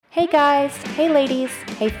Hey guys, hey ladies,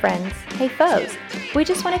 hey friends, hey foes. We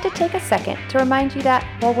just wanted to take a second to remind you that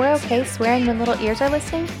while we're okay swearing when little ears are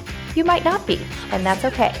listening, you might not be, and that's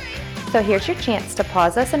okay. So here's your chance to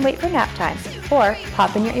pause us and wait for nap time, or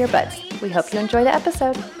pop in your earbuds. We hope you enjoy the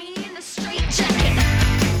episode.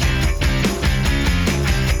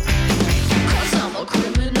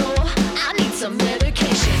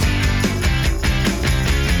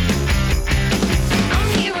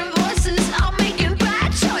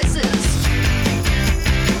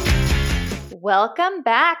 Welcome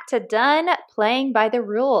back to Done Playing by the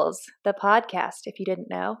Rules, the podcast, if you didn't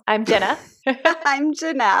know. I'm Jenna. I'm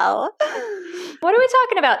Janelle. What are we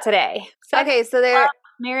talking about today? Sex, Okay, so there...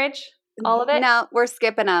 marriage, all of it? No, we're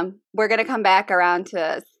skipping them. We're going to come back around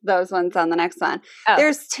to those ones on the next one. Oh.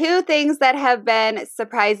 There's two things that have been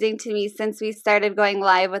surprising to me since we started going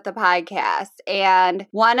live with the podcast. And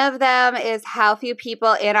one of them is how few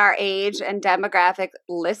people in our age and demographic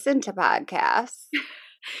listen to podcasts.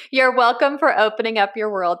 You're welcome for opening up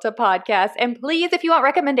your world to podcasts. And please, if you want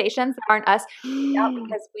recommendations that aren't us,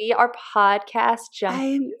 because we are podcast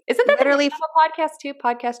junkies. Isn't that literally the name of a podcast too?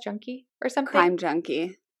 Podcast junkie or something? Crime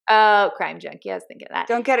junkie. Oh, crime junkie. I was thinking of that.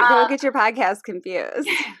 Don't get your podcast confused.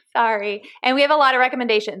 Sorry. And we have a lot of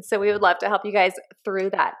recommendations, so we would love to help you guys through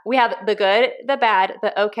that. We have the good, the bad,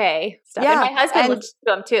 the okay stuff. Yeah, and my husband listens to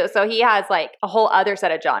them too, so he has like a whole other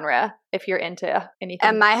set of genre if you're into anything.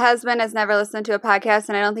 And my husband has never listened to a podcast,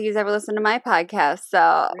 and I don't think he's ever listened to my podcast.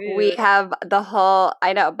 So Rude. We have the whole,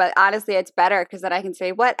 I know, but honestly, it's better because then I can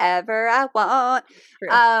say whatever I want.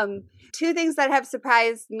 True. Two things that have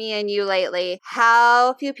surprised me and you lately: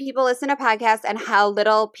 how few people listen to podcasts and how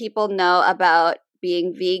little people know about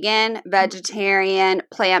being vegan, vegetarian,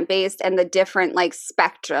 plant-based, and the different like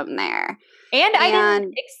spectrum there. And I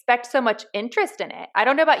didn't expect so much interest in it. I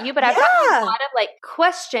don't know about you, but I've gotten a lot of like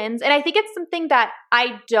questions. And I think it's something that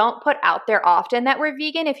I don't put out there often that we're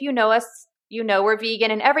vegan. If you know us, you know we're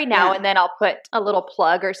vegan. And every now and then I'll put a little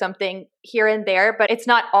plug or something here and there, but it's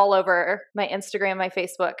not all over my Instagram, my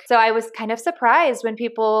Facebook. So I was kind of surprised when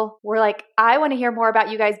people were like, I want to hear more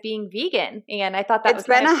about you guys being vegan. And I thought it's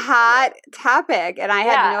been a hot topic, and I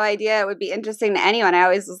had no idea it would be interesting to anyone. I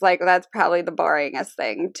always was like, well, that's probably the boringest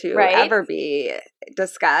thing to ever be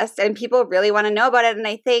discussed. And people really want to know about it. And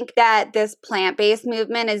I think that this plant-based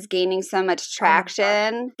movement is gaining so much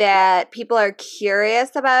traction that people are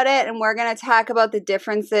curious about it. And we're going to talk about the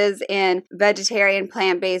differences in vegetarian,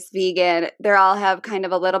 plant-based, vegan. They all have kind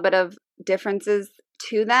of a little bit of differences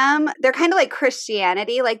to them. They're kind of like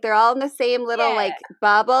Christianity, like they're all in the same little like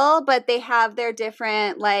bubble, but they have their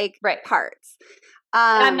different like parts.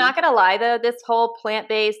 And I'm not going to lie though, this whole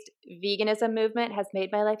plant-based veganism movement has made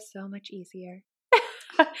my life so much easier.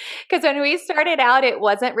 Because when we started out, it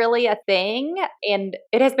wasn't really a thing, and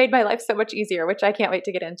it has made my life so much easier, which I can't wait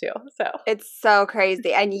to get into. So it's so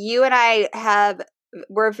crazy. And you and I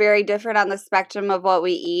we're very different on the spectrum of what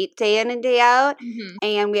we eat day in and day out. Mm-hmm.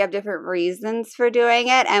 And we have different reasons for doing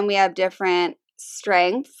it. And we have different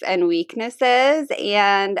strengths and weaknesses.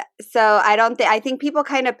 And so I think people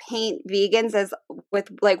kind of paint vegans as with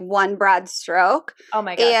like one broad stroke. Oh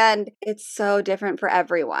my God. And it's so different for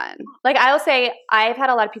everyone. Like I'll say, I've had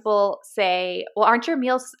a lot of people say, well, aren't your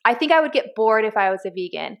meals, I think I would get bored if I was a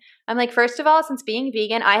vegan. I'm like, first of all, since being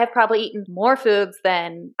vegan, I have probably eaten more foods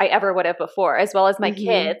than I ever would have before, as well as my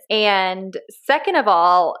kids. And second of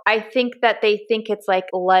all, I think that they think it's like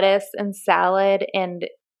lettuce and salad, and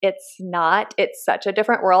it's not. It's such a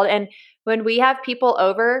different world. And when we have people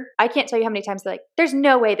over, I can't tell you how many times they're like, there's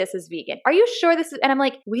no way this is vegan. Are you sure this is? And I'm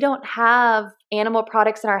like, we don't have animal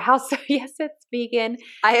products in our house. So yes, it's vegan.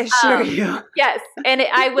 I assure you. Yes. And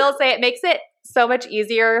I will say it makes it so much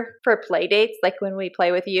easier for play dates, like when we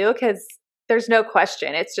play with you, because there's no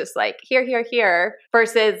question. It's just like here,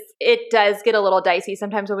 versus it does get a little dicey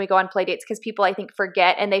sometimes when we go on play dates because people, I think,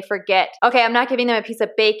 forget, okay, I'm not giving them a piece of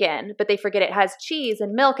bacon, but they forget it has cheese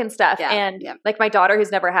and milk and stuff. Like my daughter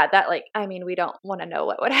who's never had that, like, I mean, we don't want to know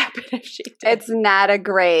what would happen if she did. It's not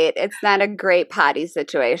a great potty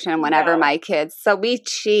situation whenever my kids, so we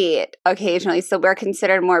cheat occasionally. So we're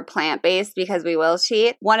considered more plant-based because we will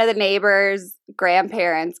cheat. One of the neighbors'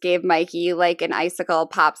 grandparents gave Mikey like an icicle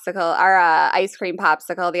popsicle or ice cream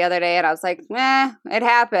popsicle the other day, and I was like, it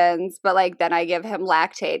happens. But like then I give him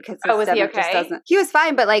Lactaid because his stomach just doesn't. He was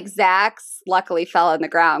fine, but like Zach's luckily fell on the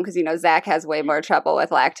ground because Zach has way more trouble with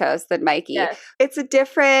lactose than Mikey. Yes. It's a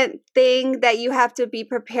different thing that you have to be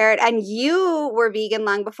prepared. And you were vegan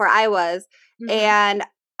long before I was, and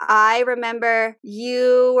I remember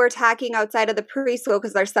you were talking outside of the preschool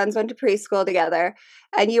because our sons went to preschool together.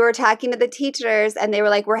 And you were talking to the teachers and they were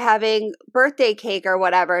like, we're having birthday cake or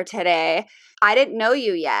whatever today. I didn't know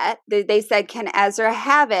you yet. They said, can Ezra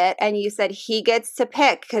have it? And you said he gets to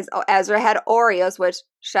pick because Ezra had Oreos, which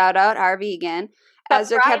shout out our vegan.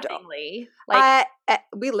 Ezra kept like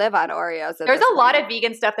we live on Oreos. There's a lot of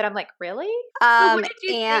vegan stuff that I'm like, really? So what did you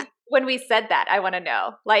think when we said that? I want to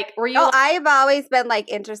know. Like, were you? Oh, I've always been like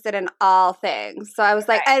interested in all things. So I was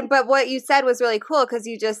like, but what you said was really cool because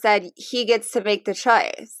you just said he gets to make the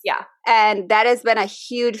choice. Yeah. And that has been a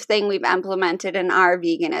huge thing we've implemented in our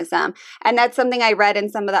veganism. And that's something I read in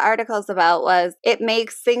some of the articles about was it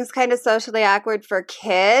makes things kind of socially awkward for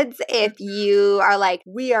kids if you are like,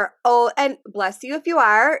 we are, and bless you if you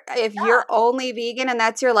are, if you're only vegan and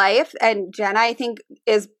that's your life. And Jenna, I think,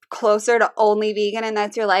 is closer to only vegan and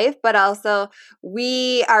that's your life. But also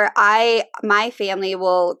my family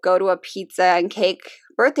will go to a pizza and cake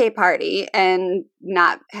birthday party and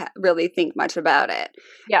not really think much about it.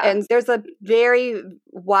 Yeah. And there's a very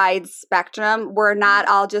wide spectrum. We're not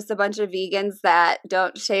all just a bunch of vegans that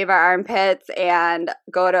don't shave our armpits and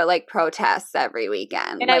go to like protests every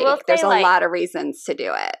weekend. And I will say, there's a lot of reasons to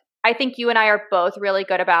do it. I think you and I are both really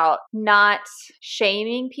good about not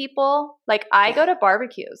shaming people. Like I go to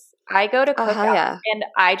barbecues. I go to cookouts and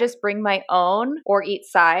I just bring my own or eat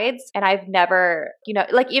sides. And I've never,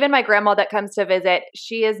 like even my grandma that comes to visit,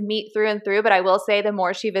 she is meat through and through. But I will say the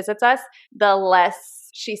more she visits us, the less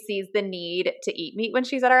she sees the need to eat meat when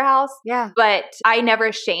she's at our house. Yeah. But I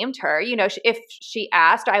never shamed her. If she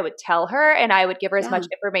asked, I would tell her and I would give her as much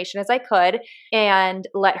information as I could and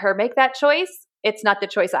let her make that choice. It's not the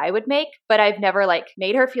choice I would make, but I've never like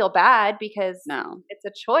made her feel bad because it's a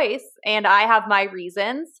choice and I have my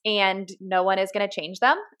reasons and no one is going to change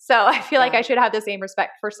them. So I feel like I should have the same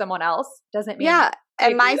respect for someone else. Doesn't mean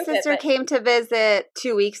And my sister came to visit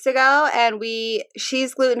 2 weeks ago and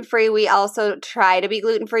she's gluten-free. We also try to be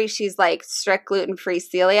gluten-free. She's like strict gluten-free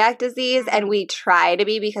celiac disease and we try to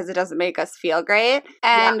be because it doesn't make us feel great.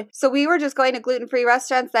 And so we were just going to gluten-free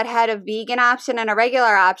restaurants that had a vegan option and a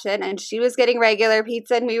regular option and she was getting regular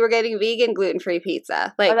pizza and we were getting vegan gluten-free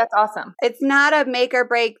pizza. Like, oh, that's awesome. It's not a make or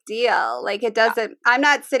break deal. Like it doesn't, I'm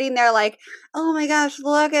not sitting there like, oh my gosh,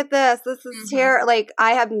 look at this. This is terrible. Like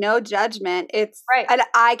I have no judgment. It's and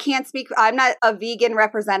I can't speak. I'm not a vegan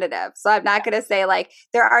representative. So I'm not going to say like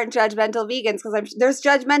there aren't judgmental vegans because there's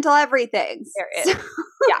judgmental everything. There is.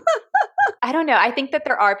 Yeah. I don't know. I think that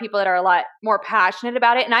there are people that are a lot more passionate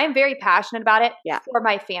about it. And I am very passionate about it for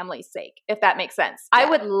my family's sake, if that makes sense. I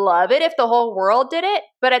would love it if the whole world did it.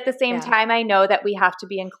 But at the same time, I know that we have to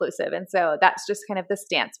be inclusive. And so that's just kind of the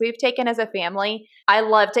stance we've taken as a family. I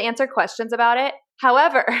love to answer questions about it.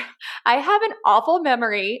 However, I have an awful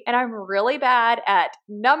memory and I'm really bad at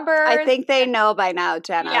numbers. I think they know by now,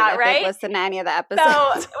 Jenna. Yeah, right? They've listened to any of the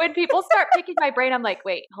episodes. So when people start picking my brain, I'm like,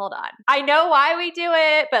 wait, hold on. I know why we do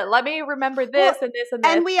it, but let me remember this and this and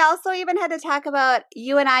this. And we also even had to talk about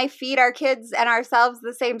you and I feed our kids and ourselves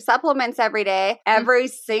the same supplements every day, every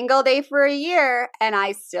single day for a year. And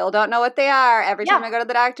I still don't know what they are. Every time I go to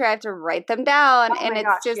the doctor, I have to write them down. And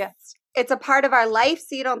it's just... It's a part of our life,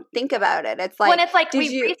 so you don't think about it. It's like when it's like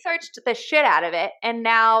we researched the shit out of it, and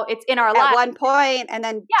now it's in our life at one point, and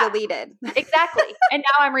then deleted. Exactly. And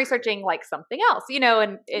now I'm researching like something else,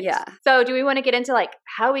 and So, do we want to get into like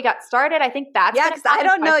how we got started? I think that's because I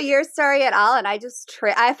don't know your story at all, and I just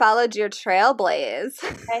I followed your trailblaze.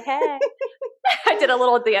 Hey. I did a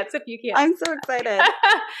little dance if you can. I'm so excited.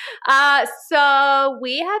 So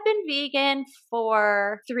we have been vegan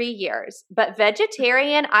for 3 years, but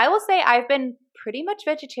vegetarian, I will say I've been pretty much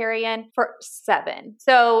vegetarian for 7.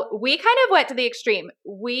 So we kind of went to the extreme.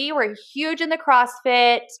 We were huge in the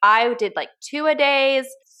CrossFit. I did like 2-a-days.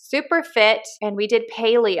 Super fit, and we did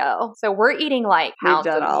paleo. So we're eating like we've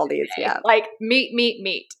done all these, like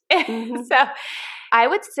meat. So I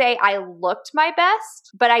would say I looked my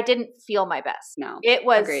best, but I didn't feel my best. No, it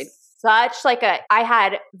was agreed. Such like I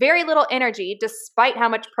had very little energy despite how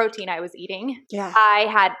much protein I was eating. Yeah. I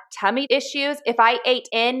had tummy issues. If I ate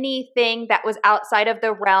anything that was outside of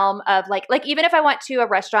the realm of like even if I went to a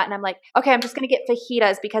restaurant and I'm like, okay, I'm just going to get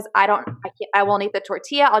fajitas because I won't eat the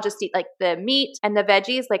tortilla. I'll just eat like the meat and the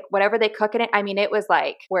veggies, like whatever they cook in it. I mean, it was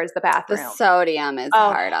like, where's the bathroom? The sodium is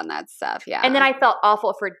hard on that stuff. Yeah. And then I felt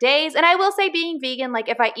awful for days. And I will say being vegan, like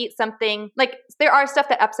if I eat something, like there are stuff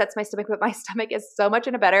that upsets my stomach, but my stomach is so much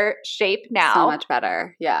in a better shape now. So much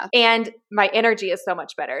better. Yeah. And my energy is so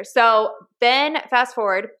much better. So Then fast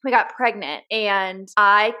forward, we got pregnant and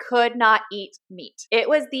I could not eat meat. It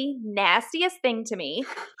was the nastiest thing to me.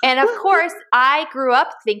 And of course, I grew up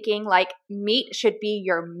thinking like meat should be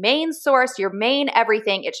your main source, your main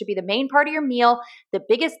everything. It should be the main part of your meal, the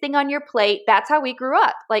biggest thing on your plate. That's how we grew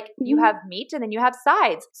up. Like you have meat and then you have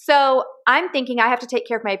sides. So I'm thinking I have to take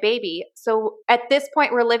care of my baby. So at this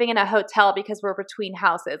point, we're living in a hotel because we're between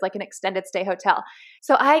houses, like an extended stay hotel.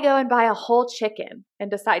 So I go and buy a whole chicken and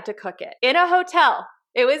decide to cook it in a hotel.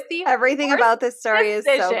 It was the everything about this story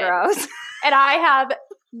decision. Is so gross. And I have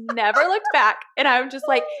never looked back. And I'm just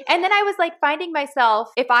like, and then I was like finding myself,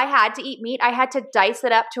 if I had to eat meat, I had to dice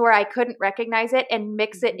it up to where I couldn't recognize it and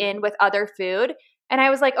mix it in with other food. And I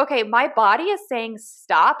was like, okay, my body is saying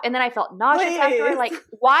stop. And then I felt nauseous after. Like,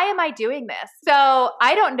 why am I doing this? So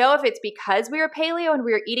I don't know if it's because we were paleo and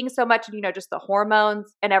we were eating so much and, you know, just the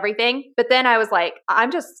hormones and everything. But then I was like, I'm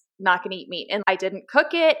just not going to eat meat. And I didn't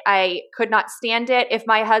cook it. I could not stand it. If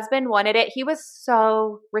my husband wanted it, he was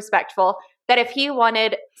so respectful that if he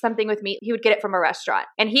wanted something with meat, he would get it from a restaurant.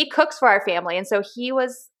 And he cooks for our family. And so he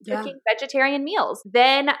was cooking vegetarian meals.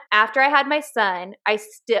 Then after I had my son, I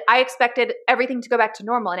expected everything to go back to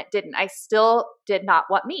normal, and it didn't. I still did not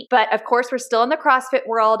want meat. But of course, we're still in the CrossFit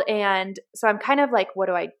world. And so I'm kind of like, what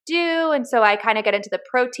do I do? And so I kind of get into the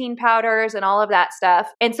protein powders and all of that stuff.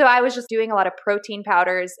 And so I was just doing a lot of protein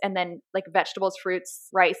powders and then like vegetables, fruits,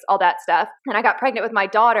 rice, all that stuff. And I got pregnant with my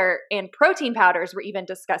daughter, and protein powders were even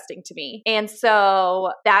disgusting to me. And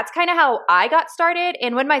so that's kind of how I got started.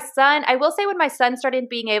 And when my son started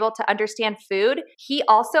being able to understand food, he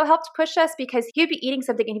also helped push us because he'd be eating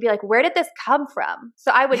something and he'd be like, where did this come from? So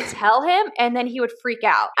I would tell him and then he would freak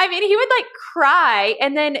out. I mean, he would like cry.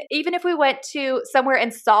 And then even if we went to somewhere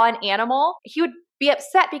and saw an animal, he would be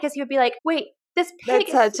upset because he would be like, wait, this pig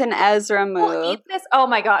That's such an Ezra move. Eat this. Oh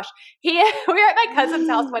my gosh. We were at my cousin's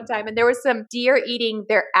house one time and there was some deer eating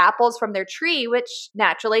their apples from their tree, which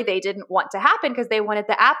naturally they didn't want to happen because they wanted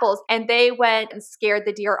the apples. And they went and scared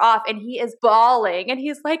the deer off, and he is bawling. And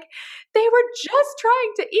he's like, they were just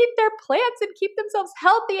trying to eat their plants and keep themselves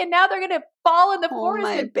healthy. And now they're going to fall in the forest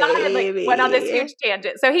and die. And like went on this huge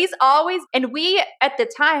tangent. So he's always, and we at the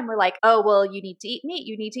time were like, oh, well, you need to eat meat.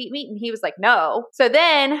 You need to eat meat. And he was like, no. So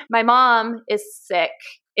then my mom is sick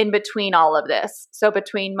in between all of this. So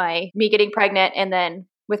between me getting pregnant and then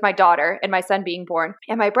with my daughter and my son being born,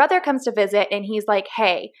 and my brother comes to visit and he's like,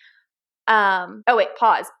 hey,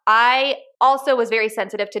 pause. I also was very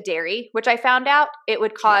sensitive to dairy, which I found out it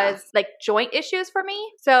would cause like joint issues for me.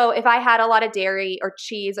 So if I had a lot of dairy or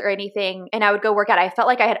cheese or anything and I would go work out, I felt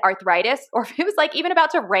like I had arthritis, or if it was like even about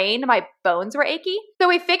to rain, my bones were achy. So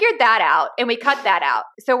we figured that out and we cut that out.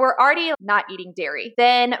 So we're already not eating dairy.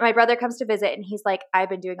 Then my brother comes to visit and he's like, I've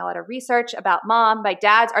been doing a lot of research about mom. My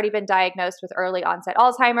dad's already been diagnosed with early onset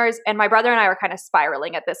Alzheimer's, and my brother and I were kind of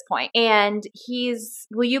spiraling at this point. And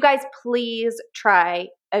will you guys please try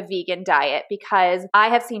a vegan diet, because I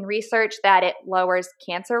have seen research that it lowers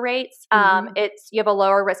cancer rates. You have a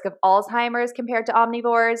lower risk of Alzheimer's compared to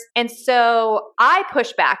omnivores. And so I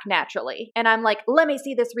push back naturally and I'm like, let me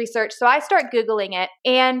see this research. So I start Googling it,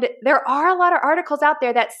 and there are a lot of articles out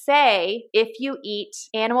there that say if you eat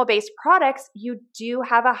animal-based products, you do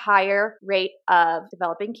have a higher rate of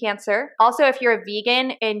developing cancer. Also, if you're a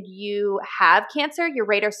vegan and you have cancer, your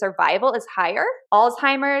rate of survival is higher.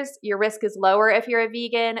 Alzheimer's, your risk is lower if you're a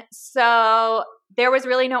vegan. So there was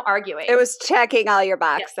really no arguing. It was checking all your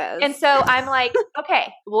boxes. Yeah. And so I'm like,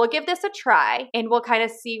 okay, we'll give this a try and we'll kind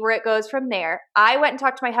of see where it goes from there. I went and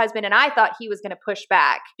talked to my husband, and I thought he was going to push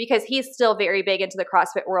back because he's still very big into the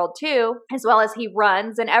CrossFit world too, as well as he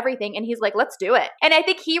runs and everything. And he's like, let's do it. And I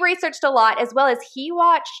think he researched a lot, as well as he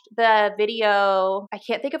watched the video. I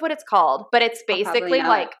can't think of what it's called, but it's basically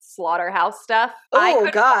like slaughterhouse stuff.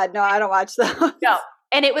 Oh God, no, I don't watch those. No.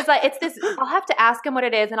 And it was like, it's this, I'll have to ask him what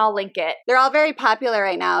it is and I'll link it. They're all very popular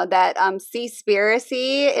right now. That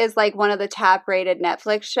Seaspiracy is like one of the top rated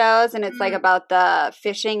Netflix shows. And it's like about the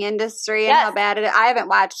fishing industry and how bad it is. I haven't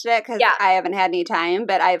watched it because I haven't had any time,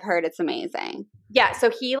 but I've heard it's amazing. Yeah, so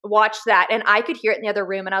he watched that and I could hear it in the other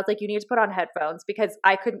room, and I was like, you need to put on headphones because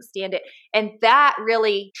I couldn't stand it. And that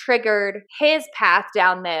really triggered his path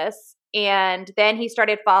down this. And then he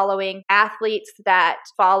started following athletes that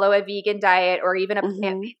follow a vegan diet or even a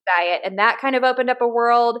plant-based diet. And that kind of opened up a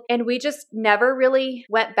world. And we just never really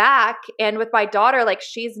went back. And with my daughter, like,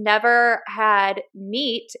 she's never had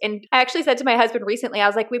meat. And I actually said to my husband recently, I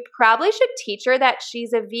was like, we probably should teach her that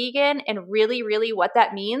she's a vegan and really, really what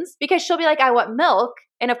that means. Because she'll be like, I want milk.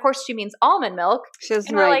 And of course she means almond milk. She has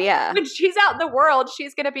no idea. When she's out in the world,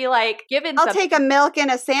 she's going to be like, I'll take a milk in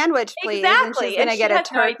a sandwich, please. Exactly. And she's going to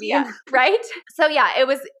get a turkey. No, right? So yeah, it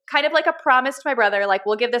was kind of like a promise to my brother, like,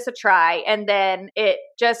 we'll give this a try. And then it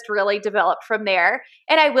just really developed from there.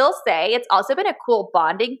 And I will say it's also been a cool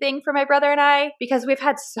bonding thing for my brother and I, because we've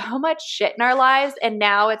had so much shit in our lives. And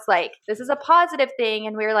now it's like, this is a positive thing.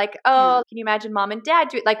 And we were like, oh, can you imagine mom and dad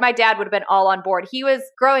do it? Like my dad would have been all on board. He was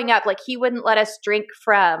growing up, like he wouldn't let us drink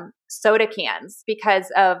from soda cans because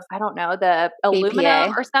of, I don't know, the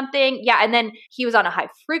aluminum or something. Yeah. And then he was on a high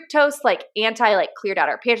fructose, like cleared out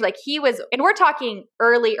our pantry. Like he was, and we're talking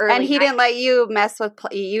early. And he didn't let you mess with,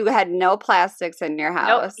 you had no plastics in your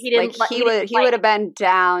house. Nope, he didn't. Like he would have been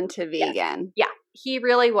down to vegan. Yeah. He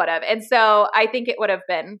really would have. And so I think it would have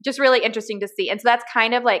been just really interesting to see. And so that's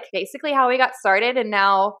kind of like basically how we got started. And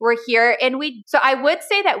now we're here. And so I would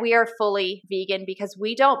say that we are fully vegan because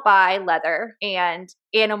we don't buy leather and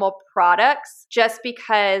animal products just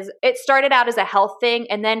because it started out as a health thing.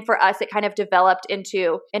 And then for us, it kind of developed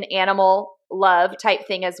into an animal love type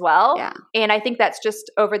thing as well. Yeah. And I think that's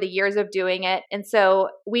just over the years of doing it. And so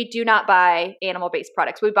we do not buy animal-based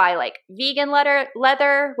products. We buy like vegan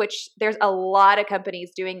leather, which there's a lot of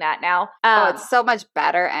companies doing that now. It's so much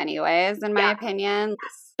better anyways, in my opinion.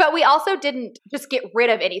 But we also didn't just get rid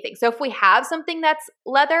of anything. So if we have something that's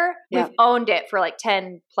leather, we've owned it for like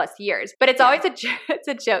 10 plus years. But it's always it's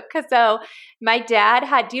a joke. Because so my dad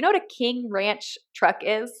do you know what a King Ranch truck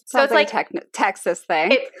is? Sounds like a Texas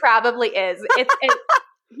thing. It probably is.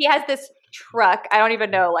 He has this truck. I don't even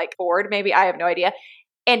know, like Ford, maybe. I have no idea.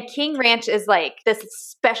 And King Ranch is like this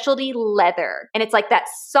specialty leather. And it's like that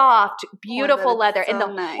soft, beautiful leather. So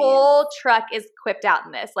and the whole truck is equipped out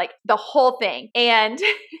in this, like the whole thing. And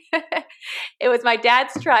it was my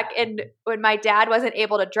dad's truck. And when my dad wasn't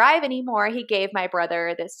able to drive anymore, he gave my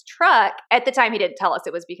brother this truck. At the time, he didn't tell us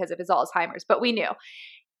it was because of his Alzheimer's, but we knew.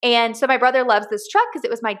 And so my brother loves this truck because it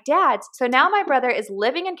was my dad's. So now my brother is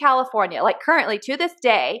living in California, like currently to this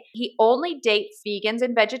day. He only dates vegans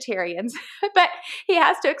and vegetarians, but he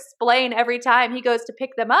has to explain every time he goes to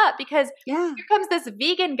pick them up because here comes this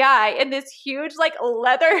vegan guy in this huge like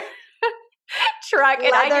leather truck.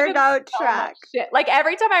 Truck. Shit. Like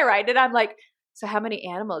every time I ride it, I'm like, so how many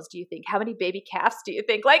animals do you think? How many baby calves do you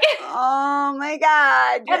think? Like, oh my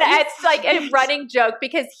God. And it's like a running joke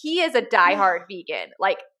because he is a diehard vegan,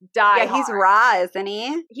 like diehard. Yeah, he's raw, isn't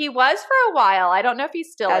he? He was for a while. I don't know if he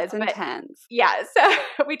still is. That's intense. Yeah, so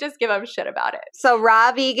we just give him shit about it. So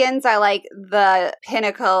raw vegans are like the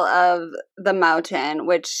pinnacle of the mountain,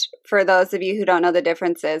 which for those of you who don't know the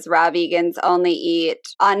differences, raw vegans only eat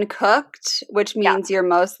uncooked, which means you're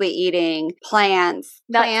mostly eating plants.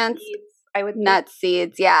 Nuts,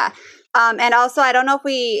 seeds, yeah. And also, I don't know if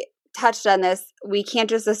we touched on this. We can't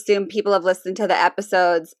just assume people have listened to the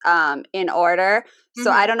episodes in order. So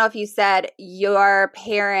I don't know if you said your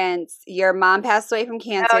mom passed away from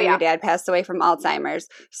cancer, your dad passed away from Alzheimer's.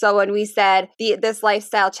 So when we said this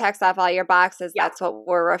lifestyle checks off all your boxes, that's what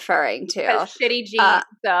we're referring to. Shitty genes,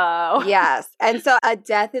 so. Yes. And so a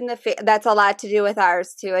death in the that's a lot to do with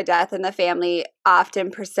ours too. A death in the family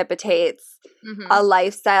often precipitates a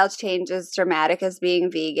lifestyle change as dramatic as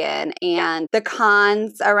being vegan. And the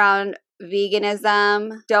cons around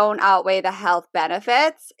veganism don't outweigh the health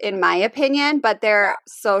benefits, in my opinion, but they're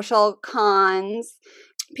social cons.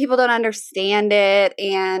 People don't understand it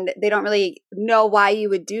and they don't really know why you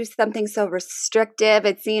would do something so restrictive.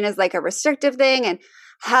 It's seen as like a restrictive thing. And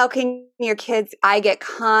how can your kids, I get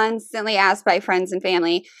constantly asked by friends and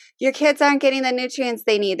family, your kids aren't getting the nutrients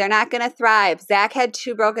they need. They're not going to thrive. Zach had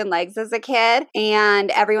 2 broken legs as a kid,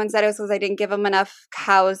 and everyone said it was because I didn't give him enough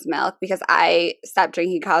cow's milk because I stopped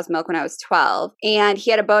drinking cow's milk when I was 12. And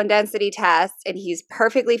he had a bone density test, and he's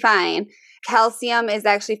perfectly fine. Calcium is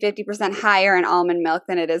actually 50% higher in almond milk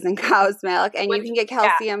than it is in cow's milk. And you can get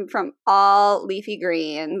calcium from all leafy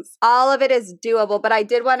greens. All of it is doable. But I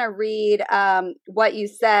did want to read what you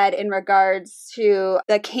said in regards to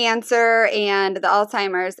the cancer and the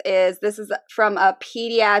Alzheimer's. This is from a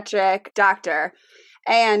pediatric doctor.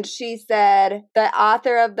 And she said, the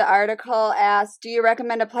author of the article asked, do you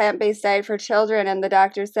recommend a plant-based diet for children? And the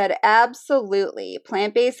doctor said, absolutely.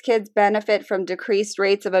 Plant-based kids benefit from decreased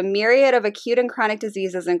rates of a myriad of acute and chronic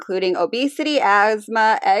diseases, including obesity,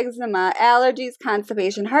 asthma, eczema, allergies,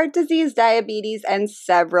 constipation, heart disease, diabetes, and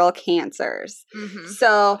several cancers.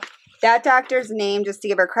 So that doctor's name, just to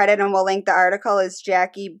give her credit, and we'll link the article, is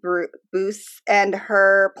Jackie Boos, and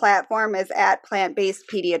her platform is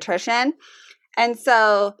 @PlantBasedPediatrician. And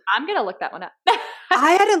so I'm going to look that one up.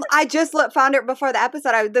 I just found it before the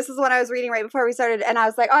episode. This is when I was reading right before we started. And I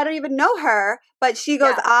was like, oh, I don't even know her. But she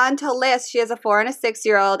goes on to list, she has a 4 and a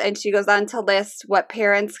 6-year-old, and she goes on to list what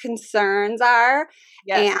parents' concerns are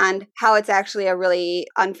and how it's actually a really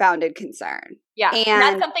unfounded concern. Yeah. And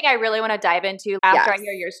that's something I really want to dive into after I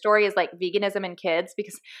hear your story is like veganism and kids,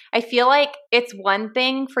 because I feel like it's one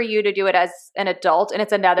thing for you to do it as an adult and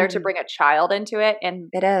it's another to bring a child into it. And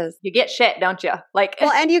it is. You get shit, don't you? Like,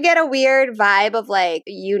 well, and you get a weird vibe of like,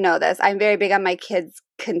 you know this. I'm very big on my kids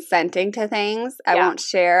consenting to things. I won't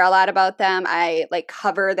share a lot about them. I like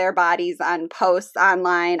cover their bodies on posts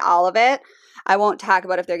online, all of it. I won't talk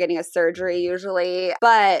about if they're getting a surgery usually,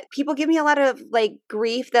 but people give me a lot of like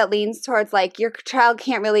grief that leans towards like your child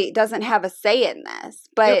doesn't have a say in this.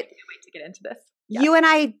 But I can't wait to get into this. You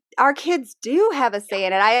and our kids do have a say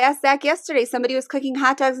in it. I asked Zach yesterday, somebody was cooking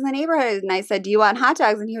hot dogs in the neighborhood, and I said, do you want hot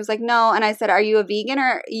dogs? And he was like, no. And I said, are you a vegan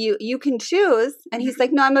or you can choose? And he's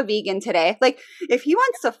like, no, I'm a vegan today. Like, if he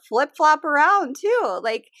wants to flip-flop around too,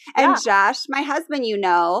 like, and Josh, my husband,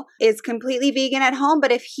 is completely vegan at home,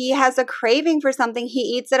 but if he has a craving for something, he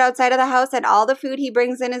eats it outside of the house, and all the food he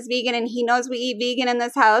brings in is vegan, and he knows we eat vegan in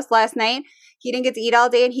this house. Last night, he didn't get to eat all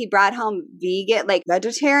day, and he brought home vegan, like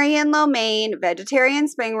vegetarian lo mein, vegetarian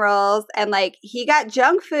spring rolls, and like he got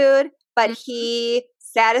junk food, but he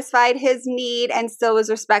satisfied his need and still was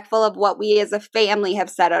respectful of what we as a family have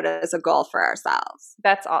set out as a goal for ourselves.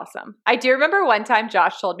 That's awesome. I do remember one time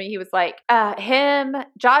Josh told me, he was like,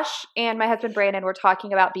 Josh and my husband Brandon were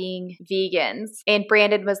talking about being vegans. And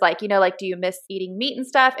Brandon was like, like, do you miss eating meat and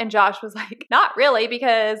stuff? And Josh was like, not really,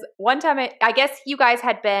 because one time, I guess you guys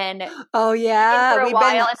had been for a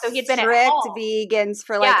while. And so he'd been strict at home. vegans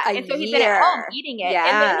for like a year. And so he'd been at home eating it. Yeah.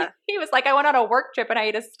 And then he was like, I went on a work trip and I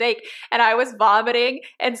ate a steak and I was vomiting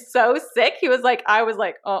and so sick. He was like, I was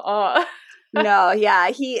like, No, yeah,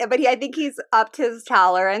 I think he's upped his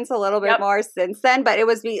tolerance a little bit more since then. But it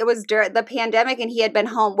was during the pandemic, and he had been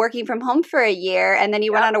working from home for a year, and then he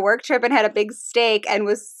went on a work trip and had a big steak and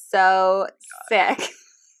was so sick.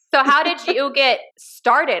 So how did you get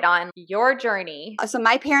started on your journey? So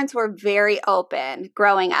my parents were very open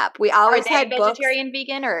growing up. We always had vegetarian,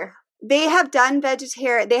 vegan, or? They have done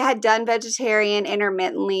vegetarian. They had done vegetarian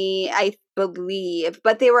intermittently, I believe,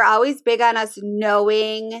 but they were always big on us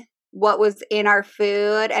knowing what was in our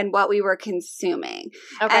food and what we were consuming.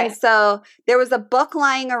 Okay. And so there was a book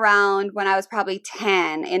lying around when I was probably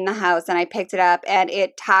 10 in the house, and I picked it up, and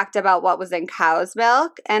it talked about what was in cow's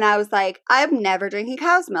milk. And I was like, I'm never drinking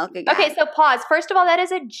cow's milk again. Okay, so pause. First of all, that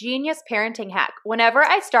is a genius parenting hack. Whenever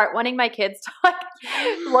I start wanting my kids to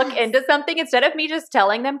look into something, instead of me just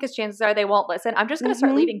telling them, because chances are they won't listen, I'm just going to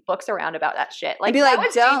start leaving books around about that shit. Like, be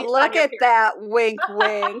like, don't look at that, wink,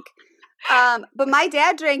 wink. But my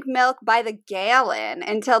dad drank milk by the gallon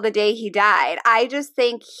until the day he died. I just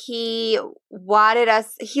think he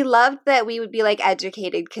loved that we would be like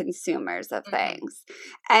educated consumers of things.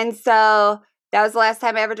 And so that was the last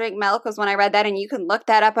time I ever drank milk, was when I read that, and you can look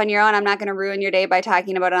that up on your own. I'm not going to ruin your day by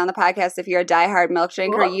talking about it on the podcast. If you're a diehard milk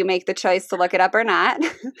drinker, you make the choice to look it up or not.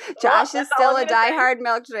 Josh is still a diehard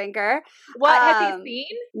milk drinker. What has he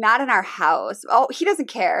seen? Not in our house. Oh, he doesn't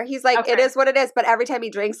care. He's like, It is what it is. But every time he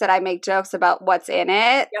drinks it, I make jokes about what's in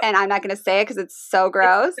it, and I'm not going to say it because it's so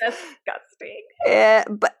gross. It's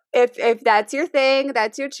disgusting. But if that's your thing,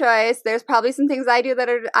 that's your choice. There's probably some things I do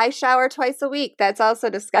I shower twice a week. That's also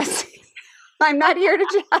disgusting. I'm not here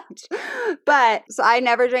to judge. But so I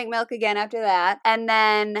never drank milk again after that. And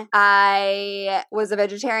then I was a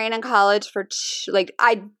vegetarian in college for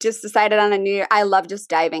I just decided on a New Year. I love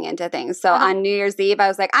just diving into things. So on New Year's Eve, I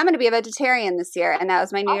was like, I'm going to be a vegetarian this year. And that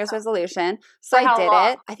was my New Year's resolution. So I did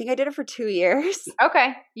it. I think I did it for 2 years.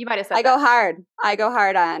 Okay. You might have said I go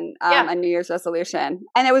hard on a New Year's resolution.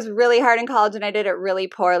 And it was really hard in college, and I did it really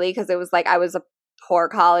poorly because it was like I was a poor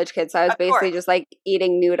college kid, so I was basically just like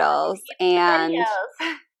eating noodles, and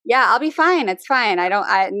yeah, I'll be fine. It's fine.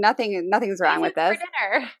 Nothing's wrong with this.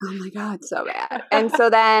 For dinner. Oh my God, so bad. And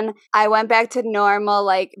so then I went back to normal,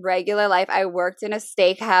 like regular life. I worked in a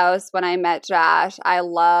steakhouse when I met Josh. I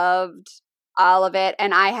loved all of it.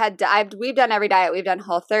 And we've done every diet. We've done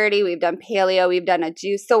Whole30, we've done paleo, we've done a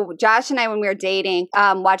juice. So Josh and I, when we were dating,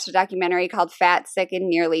 watched a documentary called Fat, Sick, and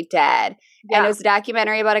Nearly Dead. Yeah. And it was a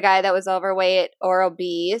documentary about a guy that was overweight or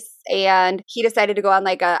obese. And he decided to go on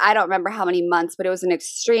I don't remember how many months, but it was an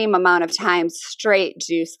extreme amount of time, straight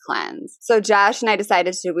juice cleanse. So Josh and I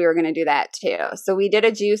decided we were going to do that too. So we did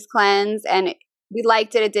a juice cleanse, and we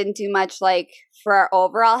liked it. It didn't do much like for our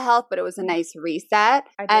overall health, but it was a nice reset.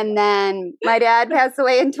 And then my dad passed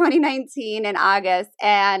away in 2019 in August.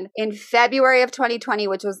 And in February of 2020,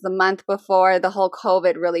 which was the month before the whole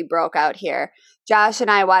COVID really broke out here, Josh and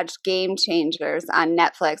I watched Game Changers on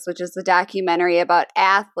Netflix, which is a documentary about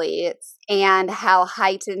athletes and how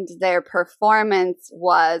heightened their performance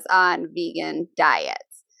was on vegan diets.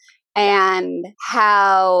 And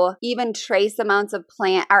how even trace amounts of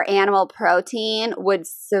plant or animal protein would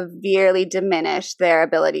severely diminish their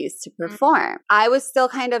abilities to perform. I was still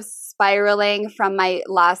kind of spiraling from my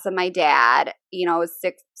loss of my dad. You know, it was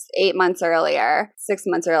 6 months earlier,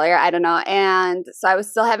 I don't know. And so I was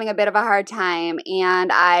still having a bit of a hard time. And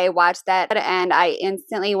I watched that and I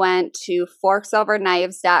instantly went to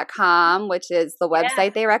forksovernifes.com, which is the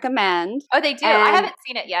website they recommend. Oh, they do? And I haven't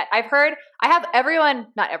seen it yet. I've heard, I have not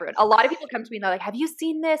everyone, a lot of people come to me and they're like, have you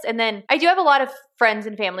seen this? And then I do have a lot of friends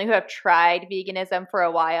and family who have tried veganism for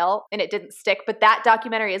a while and it didn't stick. But that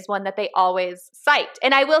documentary is one that they always cite.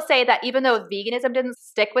 And I will say that even though veganism didn't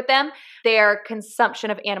stick with them, their consumption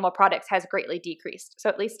of animal products has greatly decreased. So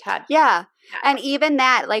at least had. Yeah. And even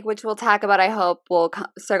that, like, which we'll talk about, I hope we'll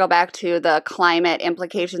circle back to the climate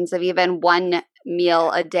implications of even one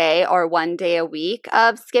meal a day or 1 day a week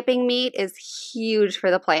of skipping meat is huge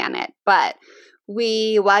for the planet. But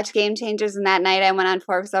we watched Game Changers, and that night I went on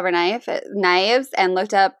Forks Over Knives and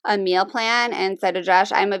looked up a meal plan and said to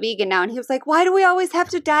Josh, I'm a vegan now. And he was like, why do we always have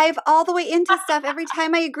to dive all the way into stuff every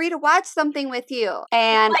time I agree to watch something with you?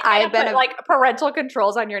 And like, I've been like parental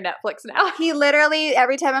controls on your Netflix now. He literally,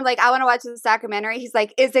 every time I'm like, I want to watch this documentary, he's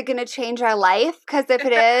like, is it going to change our life? Because if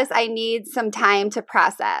it is, I need some time to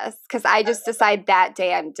process because I just decide that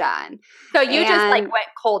day I'm done. So you just like went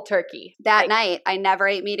cold turkey. That night, I never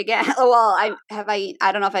ate meat again. Well,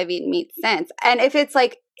 I don't know if I've eaten meat since. And if it's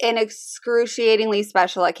like an excruciatingly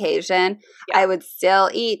special occasion, I would still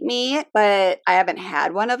eat meat, but I haven't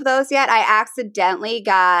had one of those yet. I accidentally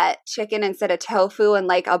got chicken instead of tofu and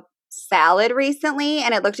like a salad recently,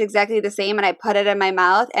 and it looked exactly the same, and I put it in my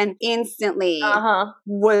mouth and instantly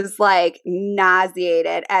was like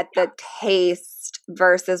nauseated at the taste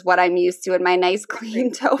versus what I'm used to in my nice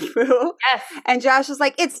clean tofu. Yes. And Josh was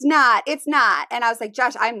like, it's not. And I was like,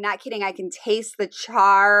 Josh, I'm not kidding. I can taste the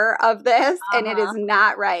char of this and it is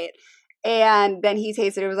not right. And then he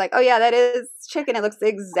tasted it. It was like, oh yeah, that is chicken. It looks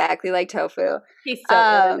exactly like tofu. He's so good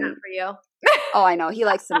at that for you. Oh, I know. He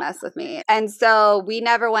likes to mess with me. And so we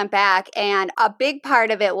never went back. And a big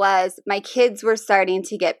part of it was my kids were starting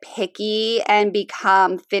to get picky and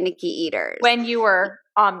become finicky eaters. When you were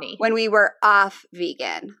Omni. When we were off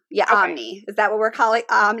vegan. Yeah, okay. Omni. Is that what we're calling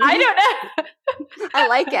Omni? I don't know. I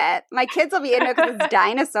like it. My kids will be into it because it's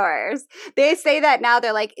dinosaurs. They say that now.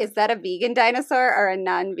 They're like, is that a vegan dinosaur or a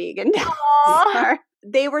non-vegan dinosaur?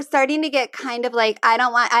 They were starting to get kind of like, I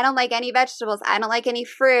don't like any vegetables. I don't like any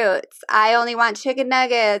fruits. I only want chicken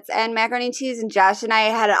nuggets and macaroni and cheese. And Josh and I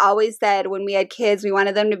had always said when we had kids, we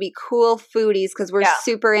wanted them to be cool foodies because we're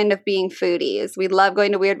super into being foodies. We love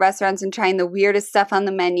going to weird restaurants and trying the weirdest stuff on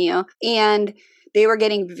the menu. And they were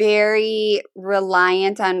getting very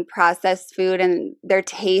reliant on processed food and their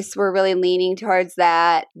tastes were really leaning towards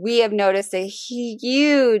that. We have noticed a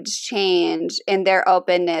huge change in their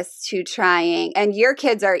openness to trying. And your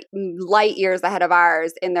kids are light years ahead of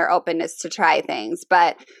ours in their openness to try things.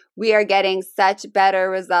 But we are getting such better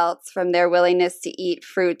results from their willingness to eat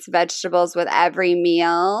fruits, vegetables with every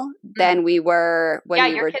meal than we were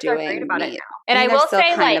when we were doing meat. And I will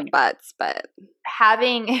say, kind of butts, but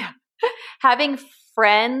having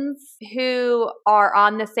friends who are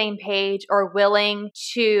on the same page or willing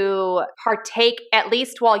to partake at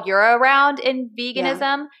least while you're around in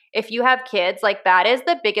veganism, if you have kids, like that is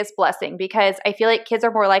the biggest blessing because I feel like kids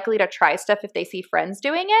are more likely to try stuff if they see friends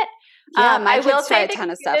doing it. Yeah, my kids try a ton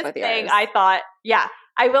of stuff with yours. I thought,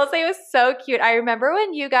 I will say it was so cute. I remember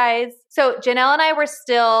when you guys, so Janelle and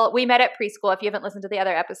I we met at preschool if you haven't listened to the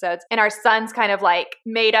other episodes, and our sons kind of like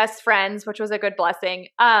made us friends, which was a good blessing.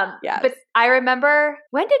 But I remember,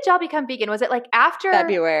 when did y'all become vegan? Was it like after?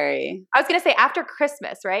 February. I was going to say after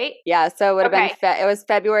Christmas, right? Yeah, so it would have been, it was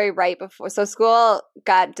February right before. So school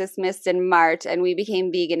got dismissed in March and we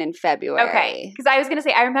became vegan in February. Okay, because I was going to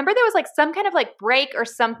say, I remember there was like some kind of like break or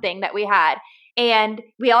something that we had. And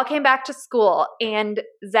we all came back to school and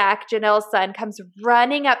Zach, Janelle's son, comes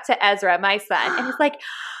running up to Ezra, my son, and he's like,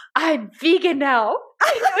 I'm vegan now.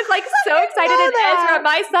 And he was like so excited. And Ezra,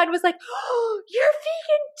 my son, was like, oh, you're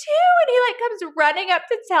vegan too. And he like comes running up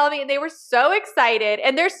to tell me, and they were so excited.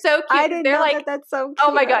 And they're so cute. I didn't they're know like, that's so cute.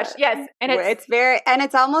 Oh my gosh, yes. And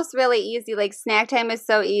it's almost really easy. Like snack time is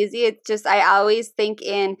so easy. It's just, I always think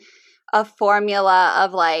in a formula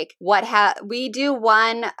of like we do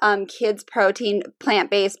one kids protein,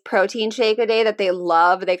 plant-based protein shake a day that they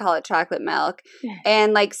love. They call it chocolate milk.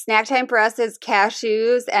 And like snack time for us is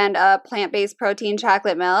cashews and a plant-based protein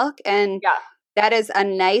chocolate milk. And that is a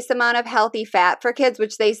nice amount of healthy fat for kids,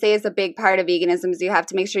 which they say is a big part of veganism. Is you have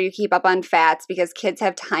to make sure you keep up on fats because kids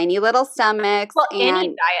have tiny little stomachs. Well, any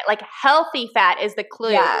diet, like healthy fat is the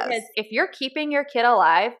clue. Yes. Because if you're keeping your kid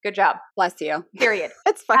alive, good job. Bless you. Period.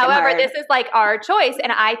 It's fucking However, hard. this is like our choice.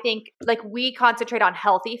 And I think like we concentrate on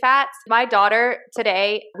healthy fats. My daughter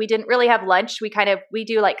today, we didn't really have lunch. We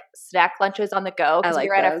do like snack lunches on the go because we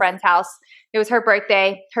were at a friend's house. It was her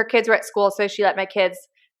birthday. Her kids were at school, so she let my kids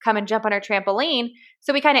come and jump on her trampoline.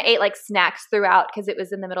 So we kind of ate like snacks throughout because it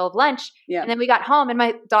was in the middle of lunch. Yeah. And then we got home and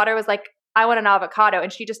my daughter was like, I want an avocado.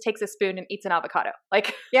 And she just takes a spoon and eats an avocado.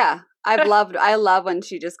 Like, yeah, I love when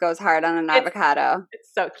she just goes hard on an avocado. It's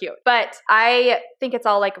so cute. But I think it's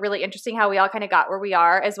all like really interesting how we all kind of got where we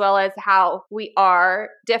are, as well as how we are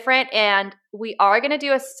different. And we are going to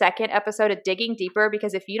do a second episode of digging deeper,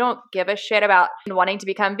 because if you don't give a shit about wanting to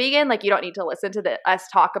become vegan, like you don't need to listen to us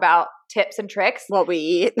talk about tips and tricks. What we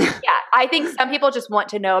eat. Yeah. I think some people just want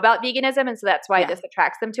to know about veganism. And so that's why this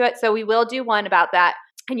attracts them to it. So we will do one about that.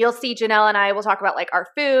 And you'll see Janelle and I will talk about like our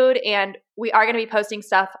food, and we are going to be posting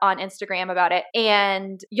stuff on Instagram about it.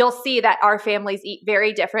 And you'll see that our families eat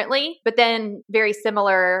very differently, but then very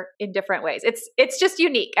similar in different ways. It's just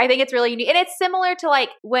unique. I think it's really unique. And it's similar to like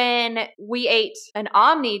when we ate an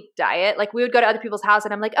Omni diet, like we would go to other people's house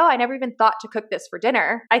and I'm like, oh, I never even thought to cook this for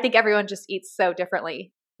dinner. I think everyone just eats so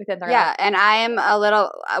differently. And I'm a little,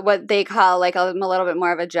 what they call like, I'm a little bit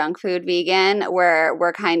more of a junk food vegan, where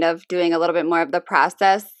we're kind of doing a little bit more of the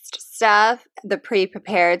processed stuff, the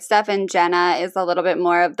pre-prepared stuff. And Jenna is a little bit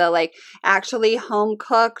more of the like actually home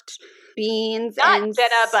cooked beans and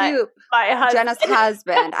soup. My husband. Jenna's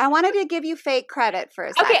husband. I wanted to give you fake credit for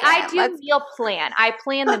a second. Okay, I do meal plan. I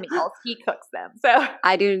plan the meals. He cooks them. So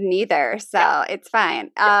I do neither. So it's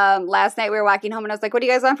fine. Last night we were walking home and I was like, what do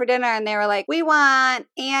you guys want for dinner? And they were like, we want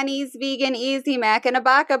Annie's Vegan Easy Mac and a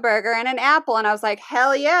Baca burger and an apple. And I was like,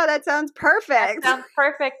 hell yeah, that sounds perfect. That sounds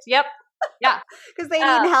perfect. Yep. Yeah. Because they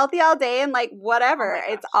eat healthy all day and like whatever.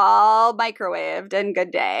 It's all microwaved and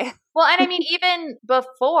good day. Well, and I mean, even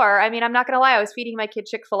before, I mean, I'm not going to lie, I was feeding my kid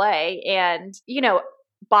Chick-fil-A and,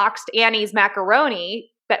 boxed Annie's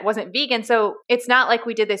macaroni that wasn't vegan. So it's not like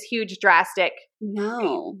we did this huge drastic.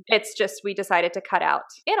 No. It's just we decided to cut out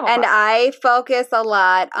animal And products. I focus a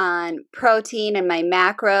lot on protein and my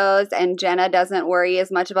macros, and Jenna doesn't worry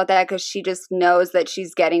as much about that because she just knows that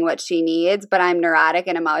she's getting what she needs. But I'm neurotic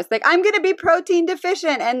and I'm always like, I'm going to be protein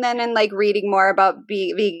deficient. And then in like reading more about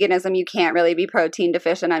veganism, you can't really be protein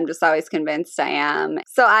deficient. I'm just always convinced I am.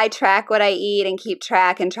 So I track what I eat and keep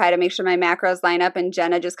track and try to make sure my macros line up. And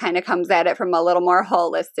Jenna just kind of comes at it from a little more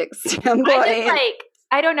holistic standpoint.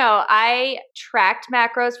 I don't know. I tracked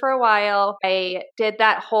macros for a while. I did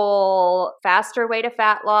that whole faster way to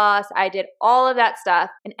fat loss. I did all of that stuff.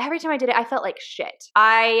 And every time I did it, I felt like shit.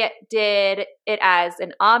 I did it as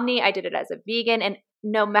an Omni. I did it as a vegan. And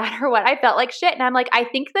no matter what, I felt like shit. And I'm like, I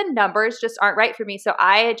think the numbers just aren't right for me. So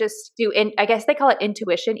I just do, I guess they call it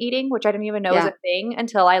intuition eating, which I didn't even know was a thing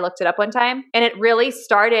until I looked it up one time. And it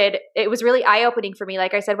was really eye-opening for me.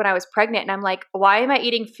 Like I said, when I was pregnant, and I'm like, why am I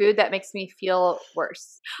eating food that makes me feel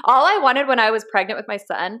worse? All I wanted when I was pregnant with my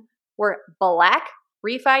son were black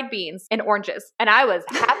refried beans and oranges. And I was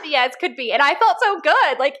happy as could be. And I felt so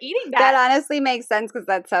good, like eating that. That honestly makes sense because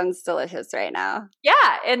that sounds delicious right now. Yeah.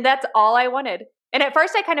 And that's all I wanted. And at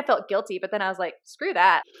first I kind of felt guilty, but then I was like, screw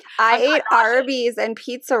that. I ate Arby's and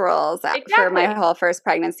pizza rolls for my whole first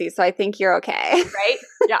pregnancy. So I think you're okay. Right?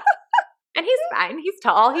 Yeah. And he's fine. He's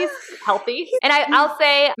tall. He's healthy. And I'll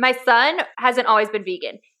say my son hasn't always been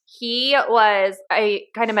vegan. I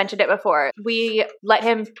kind of mentioned it before. We let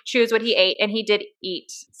him choose what he ate, and he did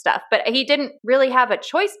eat stuff, but he didn't really have a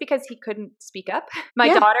choice because he couldn't speak up. My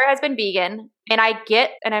daughter has been vegan, and I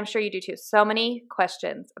get, and I'm sure you do too, so many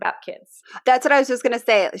questions about kids. That's what I was just going to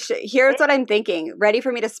say. Here's what I'm thinking. Ready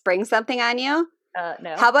for me to spring something on you?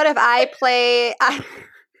 No. How about if I play...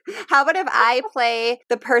 How about if I play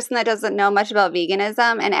the person that doesn't know much about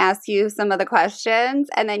veganism and ask you some of the questions,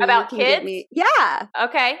 and then about you can kids? give me... Yeah.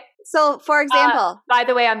 Okay. So, for example... by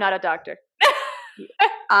the way, I'm not a doctor.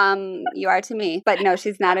 You are to me. But no,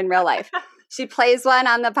 she's not in real life. She plays one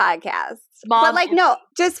on the podcast. But like, no,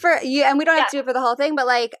 just for you, and we don't have to do it for the whole thing, but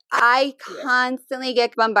like, I constantly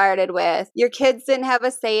get bombarded with, your kids didn't have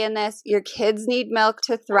a say in this. Your kids need milk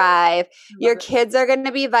to thrive. Your kids are going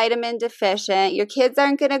to be vitamin deficient. Your kids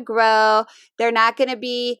aren't going to grow. They're not going to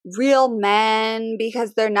be real men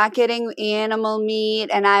because they're not getting animal meat.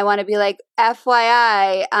 And I want to be like,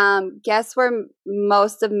 FYI, guess where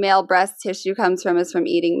most of male breast tissue comes from is from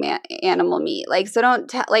eating animal meat. Like, so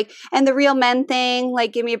don't like, and the real men thing,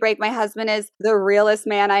 like, give me a break. My husband is the realest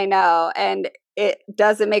man I know, and it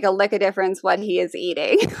doesn't make a lick of difference what he is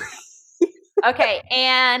eating. Okay,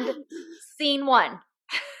 and scene 1.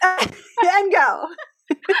 And go.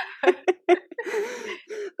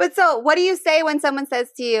 But so what do you say when someone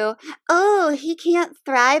says to you, oh, he can't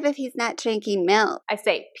thrive if he's not drinking milk? I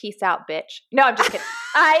say, peace out, bitch. No, I'm just kidding.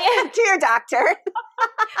 To your doctor.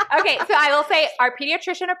 Okay, so I will say our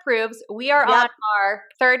pediatrician approves. We are on our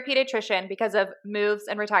 3rd pediatrician because of moves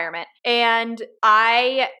and retirement. And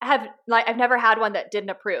I've never had one that didn't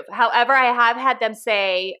approve. However, I have had them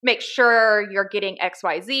say, make sure you're getting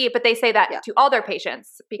XYZ, but they say that to all their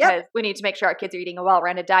patients because we need to make sure our kids are eating a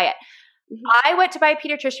well-rounded diet. I went to my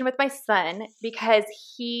pediatrician with my son because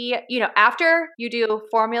he, after you do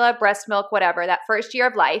formula, breast milk, whatever, that first year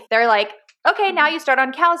of life, they're like, okay, now you start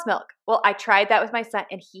on cow's milk. Well, I tried that with my son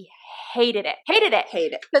and he hated it.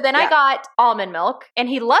 So then I got almond milk and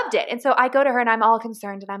he loved it. And so I go to her and I'm all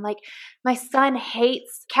concerned and I'm like, my son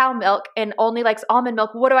hates cow milk and only likes almond milk.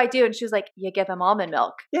 What do I do? And she was like, you give him almond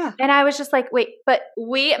milk. Yeah. And I was just like, wait, but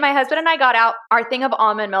my husband and I got out our thing of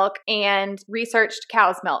almond milk and researched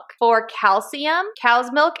cow's milk. For calcium,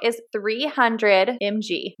 cow's milk is 300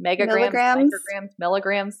 mg,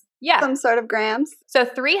 milligrams. Yeah. Some sort of grams. So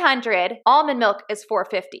 300, almond milk is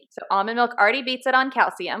 450. So almond milk already beats it on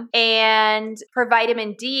calcium. And for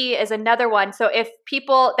vitamin D is another one. So if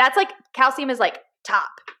people, that's like, calcium is like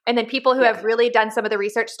top. And then people who have really done some of the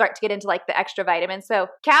research start to get into like the extra vitamins. So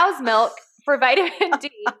cow's milk for vitamin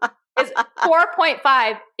D is 4.5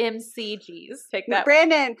 mcgs. Take that.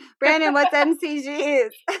 Brandon, what's mcgs?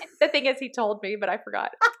 The thing is, he told me, but I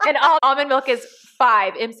forgot. And almond milk is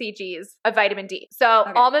 5 mcgs of vitamin D. So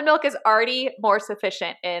almond milk is already more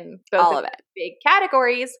sufficient in both of it. Big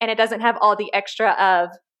categories, and it doesn't have all the extra of,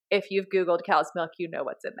 if you've Googled cow's milk, you know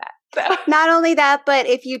what's in that. So. Not only that, but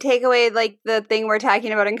if you take away like the thing we're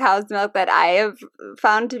talking about in cow's milk that I have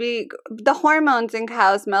found to be, the hormones in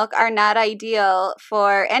cow's milk are not ideal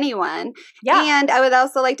for anyone. Yeah. And I would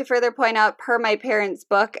also like to further point out, per my parents'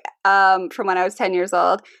 book from when I was 10 years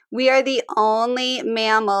old, we are the only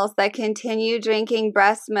mammals that continue drinking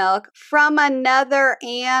breast milk from another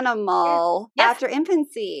animal after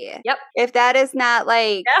infancy. Yep. If that is not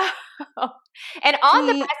like... And on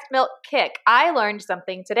the breast milk kick, I learned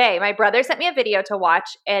something today. My brother sent me a video to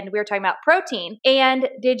watch and we were talking about protein. And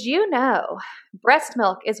did you know breast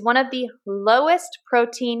milk is one of the lowest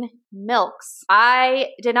protein milks? I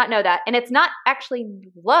did not know that. And it's not actually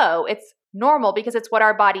low. It's normal because it's what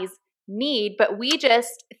our bodies need, but we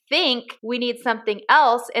just think we need something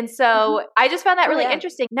else. And so I just found that really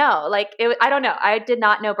interesting. No, I don't know. I did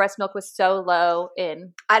not know breast milk was so low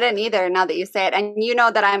in. I didn't either, now that you say it. And you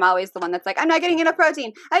know that I'm always the one that's like, I'm not getting enough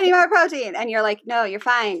protein. I need more protein. And you're like, no, you're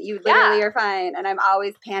fine. You literally are fine. And I'm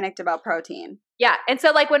always panicked about protein. Yeah. And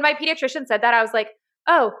so like when my pediatrician said that, I was like,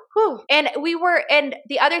 oh, whew. And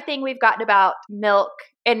the other thing we've gotten about milk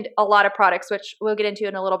and a lot of products, which we'll get into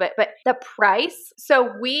in a little bit, but the price.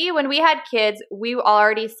 So when we had kids, we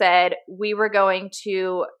already said we were going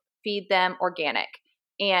to feed them organic.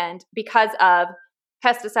 And because of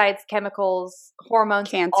pesticides, chemicals, hormones,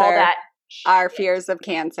 cancer, all that. Our fears of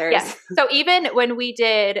cancers. Yes. So even when we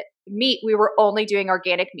did meat, we were only doing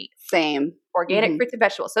organic meat. Same. Organic fruits and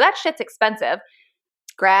vegetables. So that shit's expensive.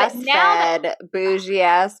 Grass-fed,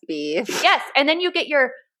 bougie-ass beef. Yes. And then you get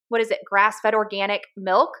your, grass-fed organic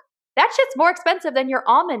milk. That shit's more expensive than your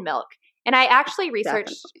almond milk. And I actually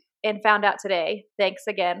researched and found out today, thanks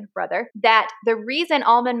again, brother, that the reason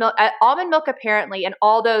almond milk apparently and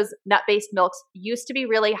all those nut-based milks used to be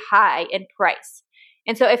really high in price.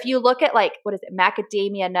 And so if you look at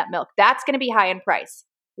macadamia nut milk, that's going to be high in price.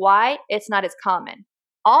 Why? It's not as common.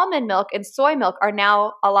 Almond milk and soy milk are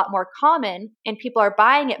now a lot more common and people are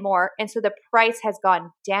buying it more. And so the price has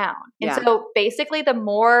gone down. And so basically the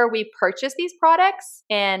more we purchase these products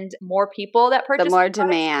and more people that purchase the more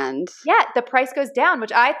demand. The price goes down,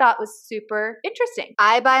 which I thought was super interesting.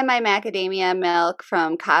 I buy my macadamia milk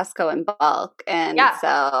from Costco in bulk. And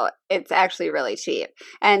so it's actually really cheap.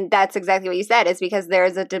 And that's exactly what you said, is because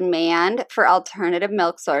there's a demand for alternative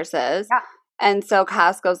milk sources. Yeah. And so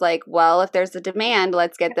Costco's like, well, if there's a demand,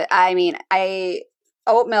 let's get I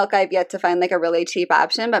Oat milk, I've yet to find like a really cheap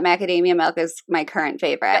option, but macadamia milk is my current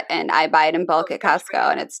favorite. And I buy it in bulk at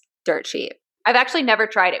Costco and it's dirt cheap. I've actually never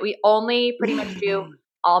tried it. We only pretty much do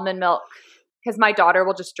almond milk because my daughter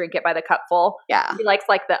will just drink it by the cupful. Yeah. She likes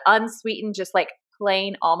like the unsweetened, just like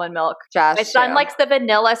plain almond milk. Josh, my son likes the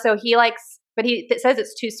vanilla, so he likes, but he says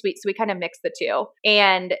it's too sweet, so we kind of mix the two.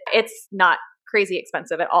 And it's not crazy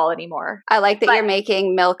expensive at all anymore. I like that you're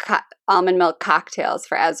making almond milk cocktails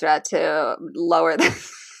for Ezra to lower the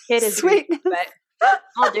sweetness. But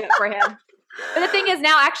I'll do it for him. But the thing is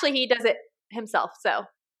now actually he does it himself, so.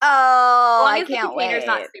 Oh, I can't wait. The container's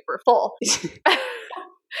not super full.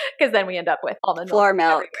 Because then we end up with almond floor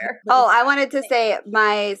milk. Oh, I wanted to say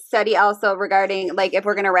my study also regarding, like, if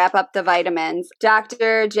we're going to wrap up the vitamins,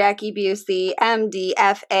 Dr. Jackie Busey, MD,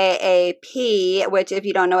 FAAP, which if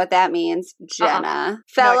you don't know what that means, Jenna,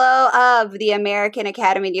 fellow of the American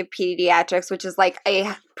Academy of Pediatrics, which is like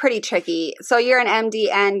a pretty tricky. So you're an MD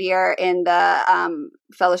and you're in the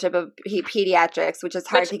Fellowship of Pediatrics, which is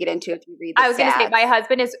hard to get into if you read the I was going to say, my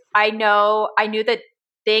husband is, I knew that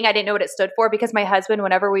thing. I didn't know what it stood for because my husband,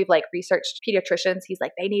 whenever we've like researched pediatricians, he's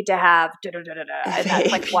like, they need to have and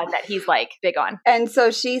that's like one that he's like big on. And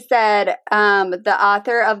so she said, the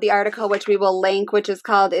author of the article, which we will link, which is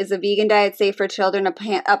called "Is a Vegan Diet Safe for Children?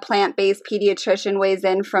 A Plant-Based Pediatrician Weighs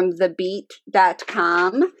In" from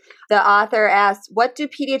thebeat.com. The author asked, what do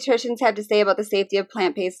pediatricians have to say about the safety of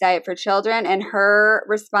plant-based diet for children? And her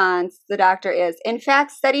response, the doctor, is, in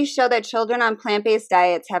fact, studies show that children on plant-based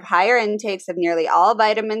diets have higher intakes of nearly all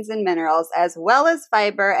vitamins and minerals, as well as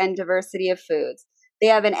fiber and diversity of foods. They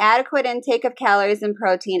have an adequate intake of calories and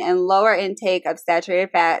protein and lower intake of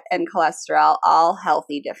saturated fat and cholesterol, all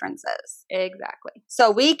healthy differences. Exactly. So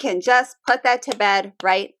we can just put that to bed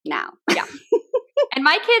right now. Yeah. And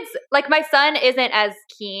my kids, like my son isn't as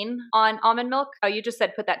keen on almond milk. Oh, you just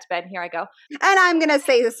said put that to bed. Here I go. And I'm going to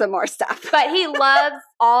say some more stuff. But he loves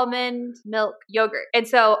almond milk yogurt. And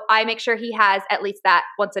so I make sure he has at least that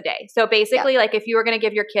once a day. So basically, like if you were going to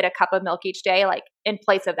give your kid a cup of milk each day, like in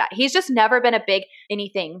place of that, he's just never been a big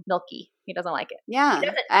anything milky. He doesn't like it. Yeah.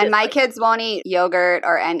 And my kids won't eat yogurt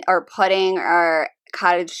or pudding or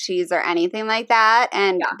cottage cheese or anything like that,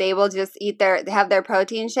 and they will just have their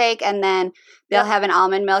protein shake, and then they'll have an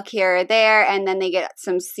almond milk here or there, and then they get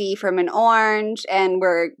some C from an orange, and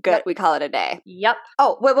we're good. Yep. We call it a day. Yep.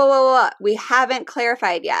 Oh, wait. We haven't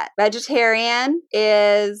clarified yet. Vegetarian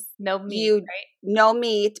is no meat, right? No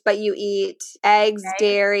meat, but you eat eggs,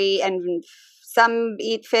 dairy, and some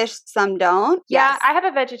eat fish, some don't. Yeah, yes. I have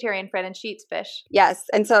a vegetarian friend and she eats fish. Yes.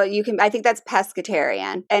 And so I think that's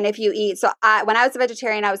pescatarian. And if you eat, when I was a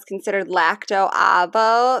vegetarian, I was considered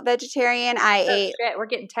lacto-avo vegetarian. Shit, we're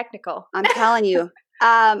getting technical. I'm telling you.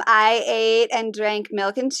 I ate and drank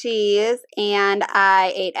milk and cheese and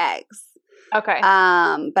I ate eggs. Okay.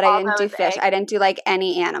 But I didn't do fish. I didn't do like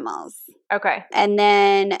any animals. Okay. And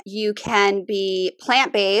then you can be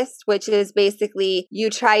plant-based, which is basically you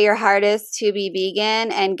try your hardest to be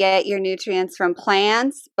vegan and get your nutrients from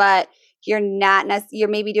plants, but you're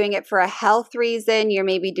maybe doing it for a health reason. You're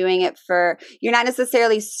not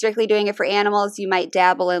necessarily strictly doing it for animals. You might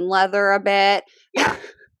dabble in leather a bit. Yeah.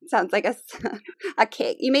 Sounds like a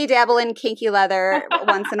cake. You may dabble in kinky leather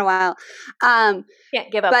once in a while. Can't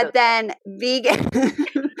give up. But then vegan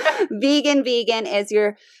is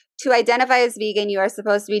to identify as vegan, you are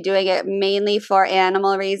supposed to be doing it mainly for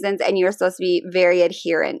animal reasons, and you're supposed to be very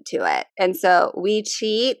adherent to it. And so we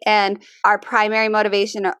cheat, and our primary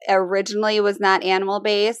motivation originally was not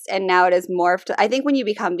animal-based, and now it is morphed. I think when you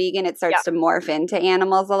become vegan, it starts to morph into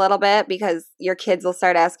animals a little bit because your kids will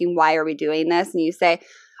start asking, why are we doing this? And you say,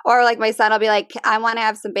 or like my son will be like, I want to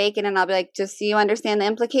have some bacon. And I'll be like, just so you understand the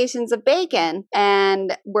implications of bacon.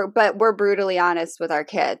 And we're brutally honest with our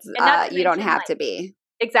kids. You don't have to be.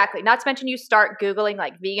 Exactly. Not to mention you start Googling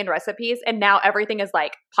like vegan recipes and now everything is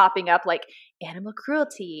like popping up like animal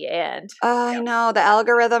cruelty and. I know. The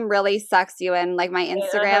algorithm really sucks you in. Like my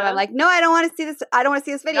Instagram, I'm like, no, I don't want to see this. I don't want to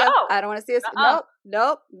see this video. No. I don't want to see this.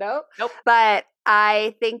 Nope. But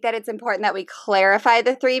I think that it's important that we clarify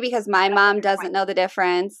the three because my mom doesn't know the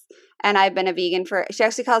difference. And I've been a vegan she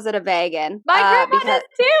actually calls it a vegan. My grandma does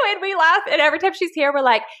too. And we laugh. And every time she's here, we're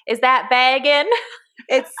like, is that vegan?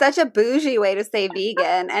 It's such a bougie way to say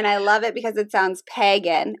vegan, and I love it because it sounds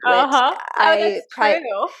pagan. Which that's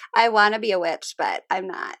true. I want to be a witch, but I'm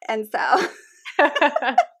not, and so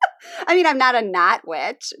I mean, I'm not a not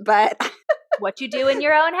witch, but what you do in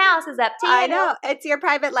your own house is up to you. I know, it's your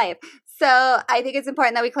private life. So I think it's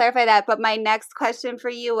important that we clarify that. But my next question for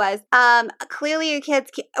you was, clearly your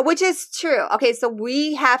kids, which is true. Okay, so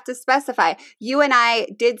we have to specify. You and I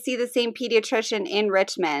did see the same pediatrician in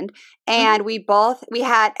Richmond, and we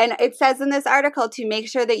had, and it says in this article to make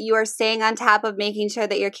sure that you are staying on top of making sure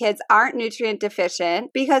that your kids aren't nutrient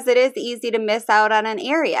deficient, because it is easy to miss out on an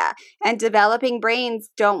area, and developing brains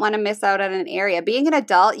don't want to miss out on an area. Being an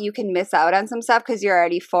adult, you can miss out on some stuff because you're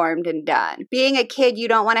already formed and done. Being a kid, you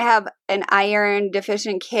don't want to have an iron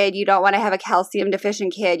deficient kid. You don't want to have a calcium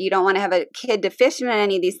deficient kid. You don't want to have a kid deficient in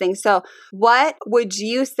any of these things. So what would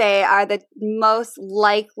you say are the most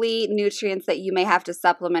likely nutrients that you may have to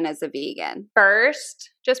supplement as a vegan? First,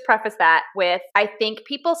 just preface that with, I think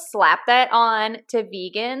people slap that on to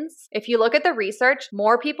vegans. If you look at the research,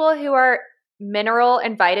 more people who are mineral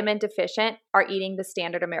and vitamin deficient are eating the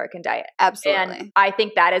standard American diet. Absolutely. And I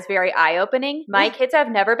think that is very eye-opening. My kids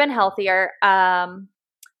have never been healthier.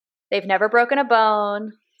 They've never broken a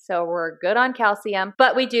bone. So we're good on calcium,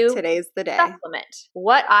 but we do today's the day supplement.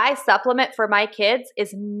 What I supplement for my kids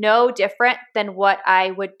is no different than what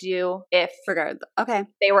I would do if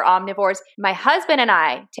they were omnivores. My husband and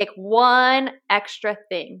I take one extra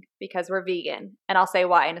thing because we're vegan, and I'll say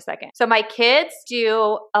why in a second. So my kids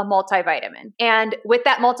do a multivitamin, and with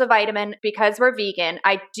that multivitamin, because we're vegan,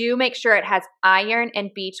 I do make sure it has iron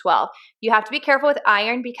and B12. You have to be careful with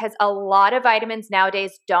iron because a lot of vitamins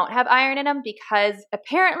nowadays don't have iron in them, because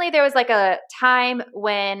apparently there was like a time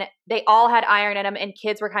when they all had iron in them and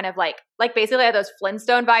kids were kind of like basically had those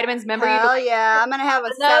Flintstone vitamins. Remember? Hell yeah. I'm going to have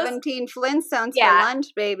a 17 Flintstones for lunch,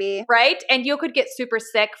 baby. Right? And you could get super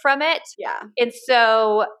sick from it. Yeah. And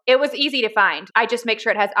so it was easy to find. I just make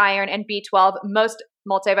sure it has iron and B12. Most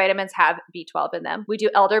multivitamins have B12 in them. We do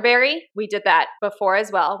elderberry. We did that before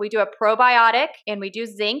as well. We do a probiotic, and we do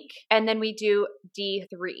zinc, and then we do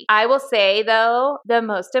D3. I will say though, the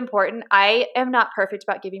most important, I am not perfect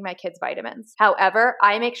about giving my kids vitamins. However,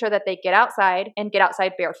 I make sure that they get outside and get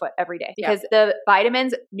outside barefoot every day, because the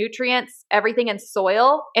vitamins, nutrients, everything in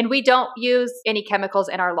soil, and we don't use any chemicals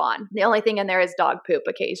in our lawn. The only thing in there is dog poop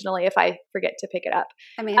occasionally if I forget to pick it up.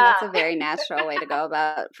 I mean, that's a very natural way to go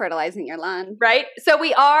about fertilizing your lawn. Right? So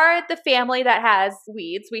we are the family that has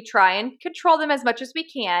weeds. We try and control them as much as we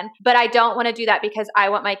can, but I don't want to do that because I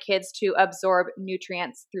want my kids to absorb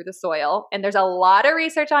nutrients through the soil. And there's a lot of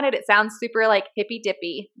research on it. It sounds super like hippy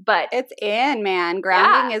dippy, but it's in, man.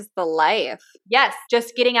 Grounding is the life. Yes.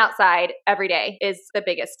 Just getting outside every day is the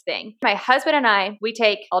biggest thing. My husband and I, we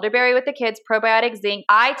take elderberry with the kids, probiotic, zinc.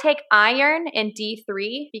 I take iron and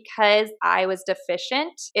D3 because I was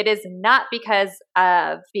deficient. It is not because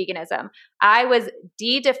of veganism. I was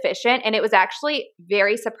D deficient, and it was actually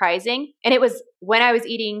very surprising. And it was when I was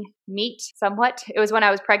eating meat somewhat. It was when I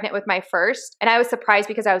was pregnant with my first, and I was surprised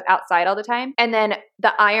because I was outside all the time. And then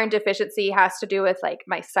the iron deficiency has to do with like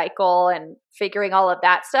my cycle and figuring all of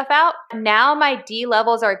that stuff out. Now my D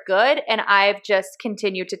levels are good, and I've just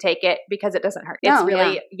continued to take it because it doesn't hurt. It's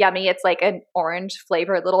really yummy. It's like an orange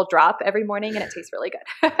flavored little drop every morning, and it tastes really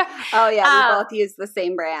good. Oh yeah, we both use the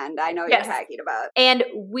same brand. I know what you're talking about. And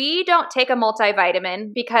we don't take a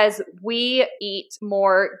multivitamin because we eat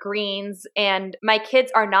more greens, and my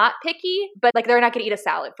kids are not picky, but like they're not going to eat a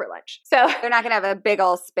salad for lunch. So they're not going to have a big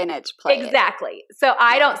old spinach plate. Exactly. So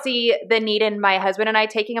I don't see the need in my husband and I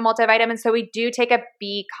taking a multivitamin. So we do take a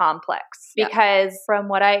B complex because from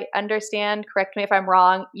what I understand, correct me if I'm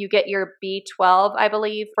wrong, you get your B12, I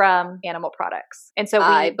believe, from animal products. And so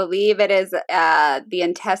I believe it is the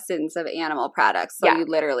intestines of animal products. So you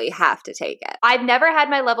literally have to take it. I've never had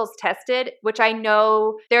my levels tested, which I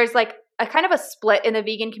know there's like a kind of a split in the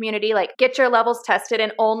vegan community, like get your levels tested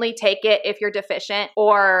and only take it if you're deficient,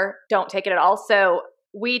 or don't take it at all. So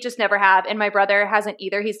we just never have. And my brother hasn't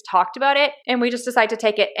either. He's talked about it, and we just decide to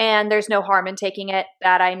take it. And there's no harm in taking it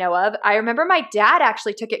that I know of. I remember my dad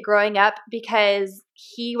actually took it growing up because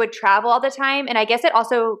he would travel all the time. And I guess it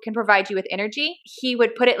also can provide you with energy. He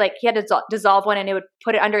would put it like, he had to dissolve one, and it would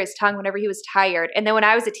put it under his tongue whenever he was tired. And then when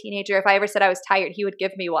I was a teenager, if I ever said I was tired, he would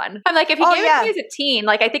give me one. I'm like, if he gave it to me as a teen,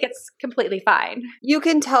 like I think it's completely fine. You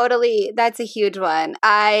can totally, that's a huge one.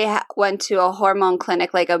 I went to a hormone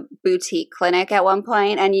clinic, like a boutique clinic at one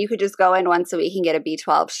point, and you could just go in once a week and get a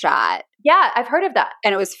B12 shot. Yeah, I've heard of that.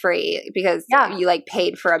 And it was free because you like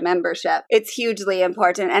paid for a membership. It's hugely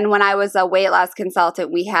important. And when I was a weight loss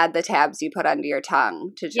consultant, we had the tabs you put under your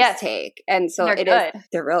tongue to just take. And so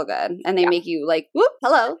they're real good. And they make you like, whoop,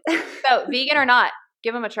 hello. So vegan or not,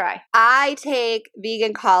 Give them a try. I take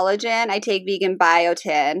vegan collagen. I take vegan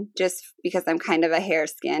biotin just because I'm kind of a hair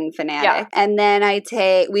skin fanatic. Yeah. And then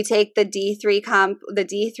we take the D3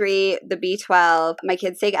 the B12. My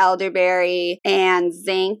kids take elderberry and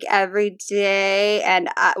zinc every day. And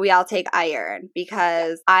we all take iron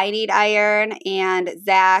because I need iron and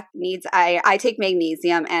Zach needs iron. I take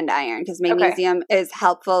magnesium and iron because magnesium is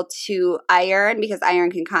helpful to iron because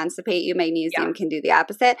iron can constipate you. Magnesium can do the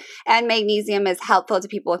opposite. And magnesium is helpful to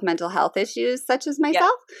people with mental health issues such as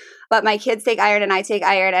myself. Yeah. But my kids take iron and I take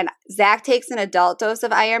iron, and Zach takes an adult dose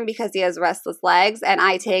of iron because he has restless legs, and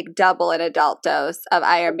I take double an adult dose of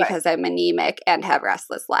iron because I'm anemic and have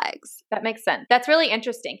restless legs. That makes sense. That's really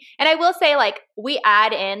interesting. And I will say, like, we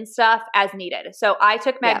add in stuff as needed. So I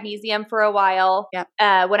took magnesium for a while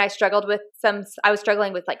when I struggled with I was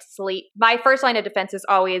struggling with like sleep. My first line of defense is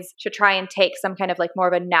always to try and take some kind of like more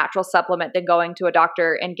of a natural supplement than going to a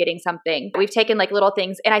doctor and getting something. We've taken like little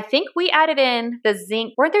things, and I think we added in the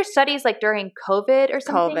zinc. Weren't there studies like during COVID or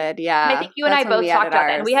something? COVID, yeah. And I think you and I both talked about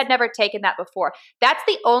that, and we had never taken that before. That's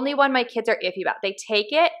the only one my kids are iffy about. They take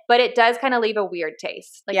it, but it does kind of leave a weird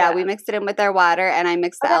taste. Like we mixed it in with their water, and I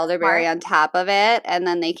mixed the elderberry on top of it, and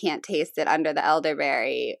then they can't taste it under the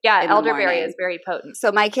elderberry. Yeah, elderberry is very potent.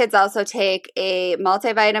 So my kids also take a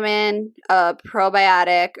multivitamin, a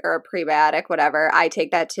probiotic or a prebiotic, whatever. I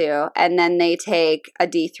take that too. And then they take a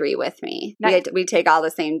D3 with me. Nice. We take all the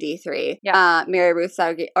same D3. Yeah. Mary Ruth's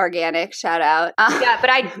Organic, shout out. Yeah, but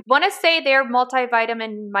I want to say their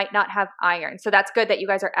multivitamin might not have iron. So that's good that you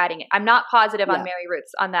guys are adding it. I'm not positive on Mary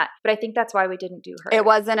Ruth's on that, but I think that's why we didn't do her. It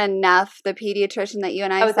wasn't enough. The pediatrician that you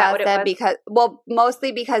and I saw said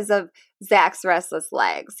mostly because of Zach's restless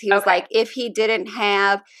legs. He was like, if he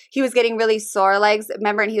was getting really sore legs.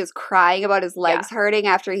 Remember, and he was crying about his legs hurting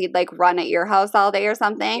after he'd like run at your house all day or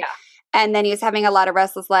something. Yeah. And then he was having a lot of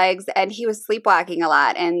restless legs, and he was sleepwalking a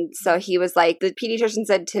lot. And so he was like, the pediatrician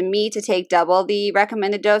said to me to take double the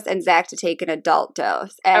recommended dose and Zach to take an adult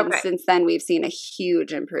dose. And since then, we've seen a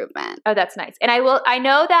huge improvement. Oh, that's nice. And I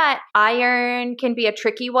know that iron can be a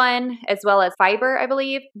tricky one as well as fiber, I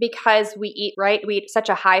believe, because we eat such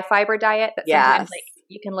a high fiber diet that sometimes like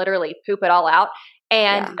you can literally poop it all out.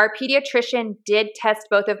 And our pediatrician did test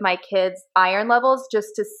both of my kids' iron levels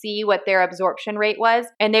just to see what their absorption rate was.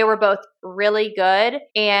 And they were both really good.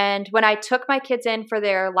 And when I took my kids in for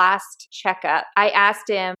their last checkup, I asked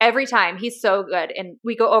him every time, he's so good. And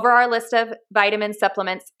we go over our list of vitamin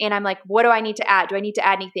supplements, and I'm like, what do I need to add? Do I need to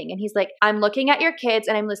add anything? And he's like, I'm looking at your kids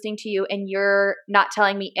and I'm listening to you, and you're not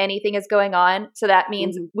telling me anything is going on. So that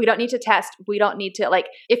means we don't need to test. We don't need to, like,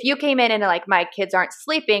 if you came in and like my kids aren't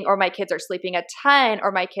sleeping, or my kids are sleeping a ton,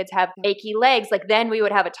 or my kids have achy legs, like then we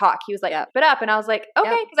would have a talk. He was like, put up. And I was like,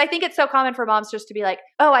 okay. Because I think it's so common for moms just to be like,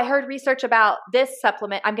 oh, I heard research about this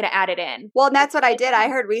supplement, I'm going to add it in. Well, and that's what I did. I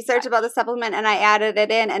heard research about the supplement and I added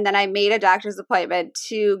it in, and then I made a doctor's appointment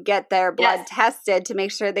to get their blood tested to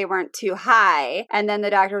make sure they weren't too high. And then the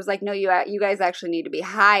doctor was like, no, you guys actually need to be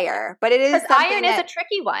higher. But it is iron is a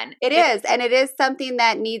tricky one. It is. And it is something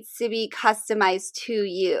that needs to be customized to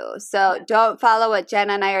you. So don't follow what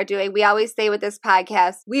Jenna and I are doing. We always say with this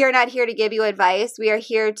podcast, we are not here to give you advice. We are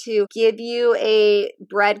here to give you a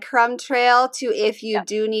breadcrumb trail to if you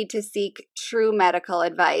do need to seek true medical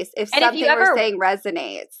advice. If something we're saying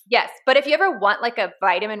resonates. Yes. But if you ever want like a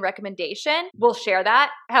vitamin recommendation, we'll share that.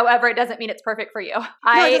 However, it doesn't mean it's perfect for you.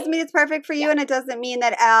 No, it doesn't mean it's perfect for you. And it doesn't mean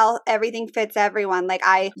that everything fits everyone. Like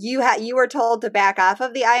you were told to back off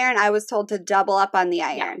of the iron. I was told to double up on the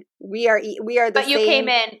iron. Yeah. We are the But you same. Came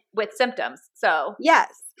in with symptoms. So yes.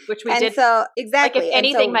 Which we did. So exactly. Like if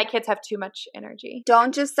anything, my kids have too much energy.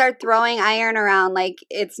 Don't just start throwing iron around like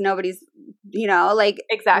it's nobody's,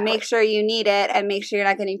 exactly. Make sure you need it and make sure you're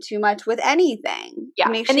not getting too much with anything. Yeah.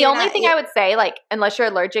 Make sure and the only thing I would say, like, unless you're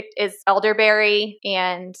allergic, is elderberry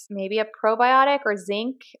and maybe a probiotic or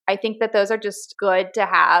zinc. I think that those are just good to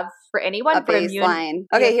have for anyone. A baseline.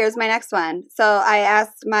 Okay, here's my next one. So I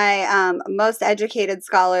asked my most educated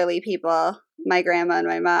scholarly people, my grandma and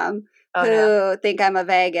my mom, who think I'm a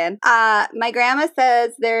vegan. My grandma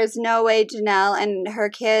says there's no way Janelle and her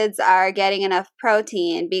kids are getting enough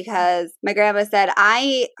protein because my grandma said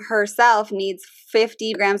I herself needs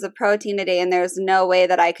 50 grams of protein a day, and there's no way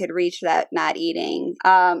that I could reach that not eating.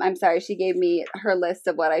 I'm sorry, she gave me her list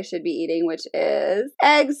of what I should be eating, which is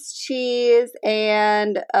eggs, cheese,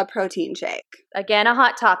 and a protein shake. Again, a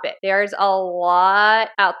hot topic. There's a lot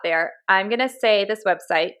out there. I'm going to say this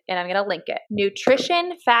website, and I'm going to link it.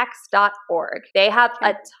 nutritionfacts.com. protein.org. They have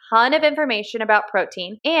a ton of information about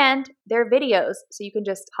protein and their videos. So you can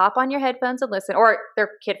just hop on your headphones and listen, or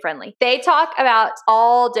they're kid friendly. They talk about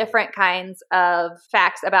all different kinds of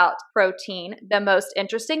facts about protein. The most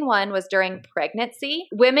interesting one was during pregnancy.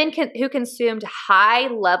 Women who consumed high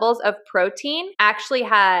levels of protein actually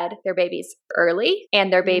had their babies early,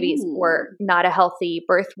 and their babies were not a healthy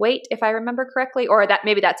birth weight, if I remember correctly, or that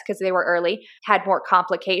maybe that's because they were early, had more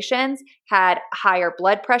complications, had higher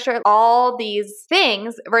blood pressure, all these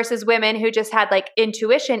things versus women who just had like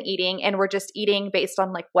intuition eating and were just eating based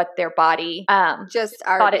on like what their body just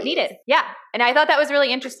thought it needed. Yeah. And I thought that was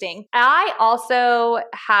really interesting. I also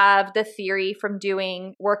have the theory from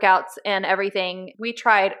doing workouts and everything. We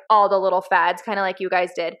tried all the little fads, kind of like you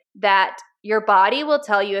guys did, that your body will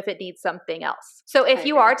tell you if it needs something else. So if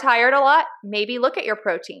you are tired a lot, maybe look at your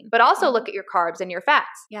protein, but also look at your carbs and your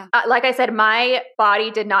fats. Yeah. Like I said, my body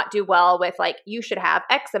did not do well with like, you should have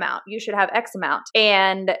X amount, you should have X amount.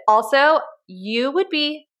 And also you would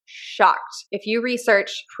be shocked if you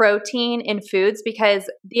research protein in foods, because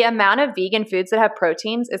the amount of vegan foods that have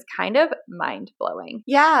proteins is kind of mind-blowing.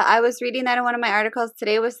 Yeah, I was reading that in one of my articles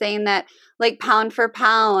today, was saying that like pound for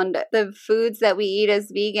pound, the foods that we eat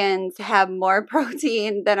as vegans have more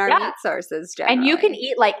protein than our meat sources generally. And you can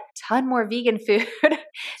eat like a ton more vegan food because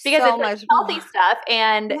so it's like much healthy more stuff,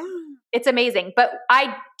 and it's amazing. But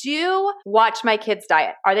I do watch my kids'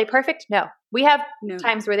 diet. Are they perfect? No. We have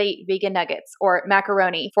times where they eat vegan nuggets or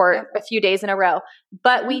macaroni for a few days in a row.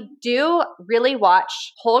 But we do really watch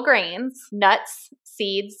whole grains, nuts,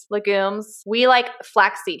 seeds, legumes. We like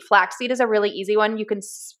flaxseed. Flaxseed is a really easy one. You can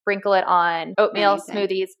sprinkle it on oatmeal,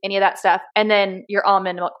 smoothies, any of that stuff. And then your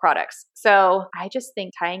almond milk products. So I just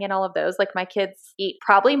think tying in all of those, like my kids eat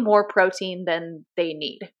probably more protein than they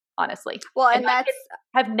need, honestly. Well, and my kids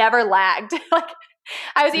have never lagged. Like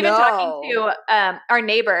I was even talking to our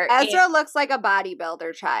neighbor. Ezra looks like a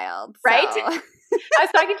bodybuilder child. Right? I was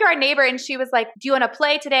talking to our neighbor and she was like, do you want to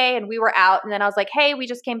play today? And we were out. And then I was like, hey, we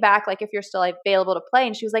just came back. Like if you're still available to play.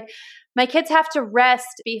 And she was like, my kids have to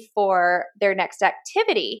rest before their next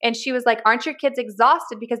activity. And she was like, aren't your kids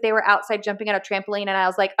exhausted because they were outside jumping on a trampoline? And I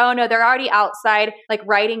was like, oh no, they're already outside, like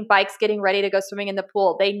riding bikes, getting ready to go swimming in the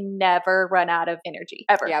pool. They never run out of energy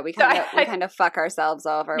ever. Yeah, we kind of fuck ourselves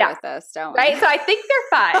over with this, don't we? Right? So I think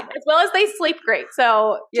they're fine, as well as they sleep great.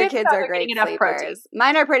 So your kids are great sleepers.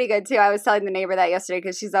 Mine are pretty good too. I was telling the neighbor that yesterday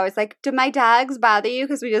because she's always like, do my dogs bother you?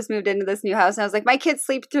 Because we just moved into this new house. And I was like, my kids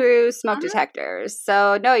sleep through smoke detectors.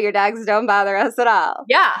 So no, your dogs don't bother us at all.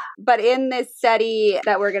 Yeah. But in this study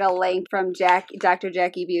that we're going to link from Dr.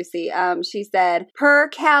 Jackie Busey, she said, per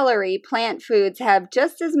calorie, plant foods have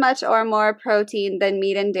just as much or more protein than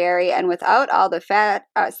meat and dairy, and without all the fat,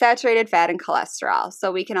 saturated fat and cholesterol.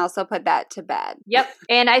 So we can also put that to bed. Yep.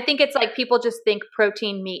 And I think it's like people just think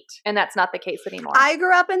protein meat, and that's not the case anymore. I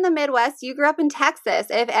grew up in the Midwest. You grew up in Texas.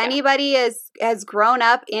 If anybody has grown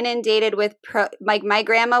up inundated with like my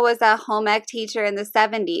grandma was a home ec teacher in the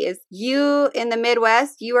 70s. You in the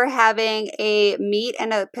Midwest, you are having a meat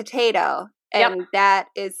and a potato. And that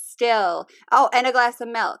is still, and a glass of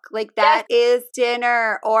milk. Like that is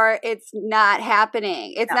dinner, or it's not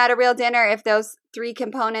happening. It's not a real dinner if those three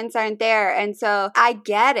components aren't there. And so I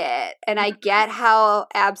get it. And I get how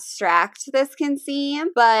abstract this can seem,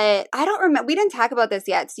 but I don't remember. We didn't talk about this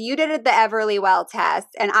yet. So you did the Everlywell test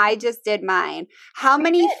and I just did mine. How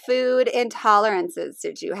many food intolerances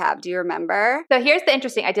did you have? Do you remember? So here's the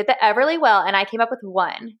interesting. I did the Everlywell and I came up with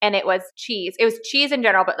one, and it was cheese. It was cheese in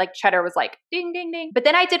general, but like cheddar was like ding, ding, ding. But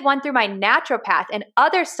then I did one through my naturopath and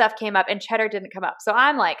other stuff came up and cheddar didn't come up. So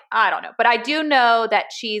I'm like, I don't know. But I do know that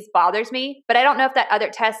cheese bothers me, but I don't know if that other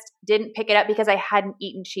test didn't pick it up because I hadn't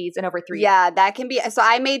eaten cheese in over 3 years. Yeah, that can be. So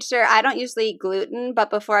I made sure, I don't usually eat gluten, but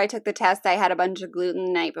before I took the test, I had a bunch of gluten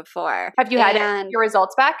the night before. Have you had your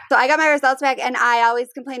results back? So I got my results back, and I always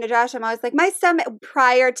complain to Josh. I'm always like, my stomach,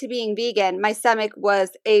 prior to being vegan, my stomach was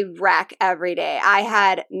a wreck every day. I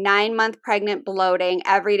had 9-month pregnant bloating.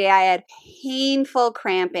 Every day I had painful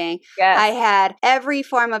cramping. Yes. I had every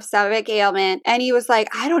form of stomach ailment. And he was like,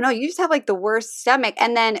 I don't know, you just have like the worst stomach.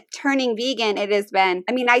 And then turning vegan, it has been,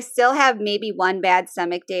 I mean, I still have maybe one bad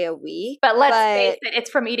stomach day a week. But let's face it, it's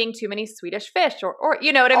from eating too many Swedish fish or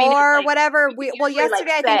you know what I mean? Or like, whatever. Well,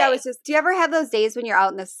 yesterday I think I was just, do you ever have those days when you're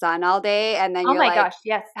out in the sun all day and then you're like, oh my gosh,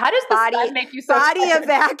 yes. How does the sun make you so body tired?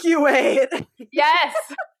 Evacuate? Yes.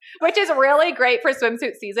 Which is really great for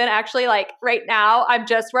swimsuit season. Actually, like right now, I'm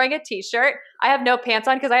just wearing a t-shirt. I have no pants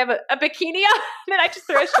on because I have a bikini on and I just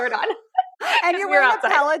threw a shirt on. And you're wearing a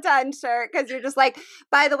Peloton shirt because you're just like,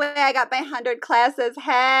 by the way, I got my 100 classes.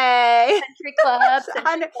 Hey.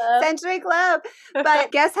 Century Club.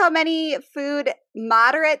 But guess how many food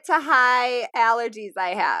moderate to high allergies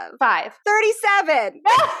I have? 5. 37.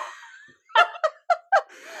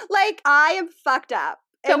 Like, I am fucked up.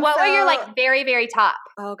 So what were your like very, very top?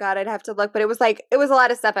 Oh God, I'd have to look, but it was a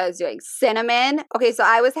lot of stuff I was doing. Cinnamon. Okay, so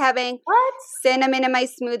I was having cinnamon in my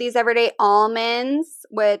smoothies every day. Almonds,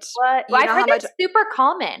 which I've heard that's super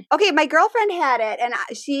common. Okay, my girlfriend had it, and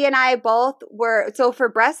she and I both were. So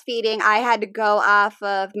for breastfeeding, I had to go off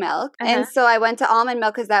of milk, and so I went to almond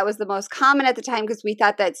milk because that was the most common at the time because we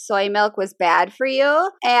thought that soy milk was bad for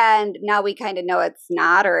you, and now we kind of know it's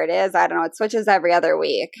not, or it is. I don't know. It switches every other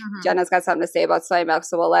week. Jenna's got something to say about soy milk.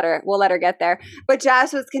 So we'll let her get there. But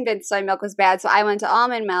Josh was convinced soy milk was bad, so I went to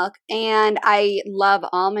almond milk, and I love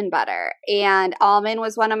almond butter. And almond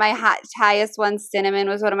was one of my highest ones. Cinnamon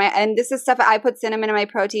was one of my, and this is stuff I put cinnamon in my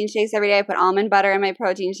protein shakes every day. I put almond butter in my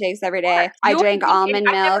protein shakes every day. I drank almond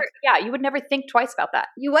milk. You would never think twice about that.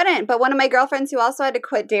 You wouldn't. But one of my girlfriends who also had to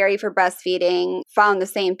quit dairy for breastfeeding found the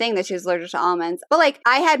same thing, that she was allergic to almonds. But like,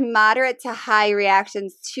 I had moderate to high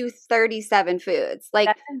reactions to 37 foods. Like,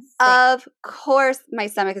 of course, my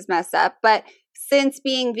stomach is messed up, but since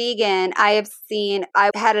being vegan, I've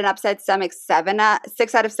had an upset stomach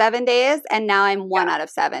 6 out of 7 days, and now I'm 1 out of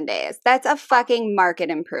 7 days. That's a fucking market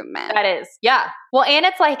improvement. That is. Yeah. Well, and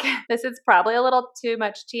it's like, this is probably a little too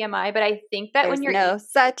much TMI, but I think that when you're no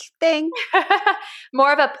such thing.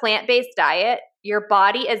 More of a plant-based diet, your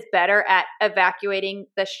body is better at evacuating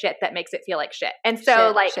the shit that makes it feel like shit. And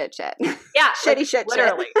so shit. Yeah. Shitty shit.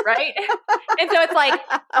 Literally, right? And so it's like,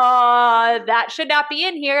 that should not be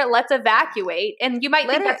in here. Let's evacuate. And you might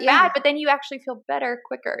think that's bad, but then you actually feel better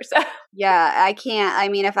quicker. So yeah, I can't. I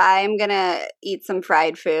mean, if I'm going to eat some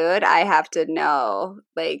fried food, I have to know,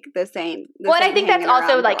 like, this ain't well, and I think that's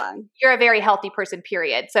also like, you're a very healthy person,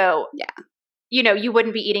 period. So yeah, you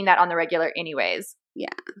wouldn't be eating that on the regular anyways. Yeah.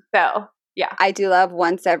 So yeah. I do love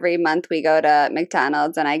once every month we go to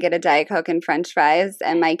McDonald's and I get a Diet Coke and French fries,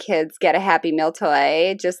 and my kids get a Happy Meal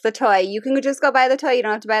toy, just the toy. You can just go buy the toy. You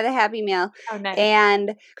don't have to buy the Happy Meal. Oh, nice.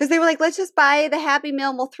 And because they were like, let's just buy the Happy Meal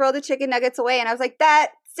and we'll throw the chicken nuggets away. And I was like,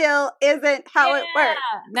 that still isn't how it works.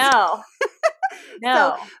 No. No.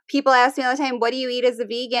 So people ask me all the time, what do you eat as a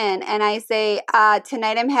vegan? And I say,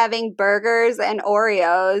 tonight I'm having burgers and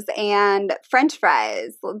Oreos and French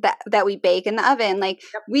fries that we bake in the oven. Like,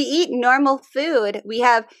 we eat normal food. We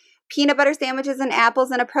have peanut butter sandwiches and apples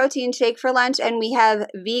and a protein shake for lunch, and we have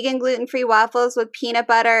vegan gluten-free waffles with peanut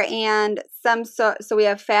butter and so we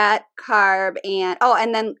have fat, carb,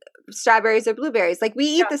 and then strawberries or blueberries. Like, we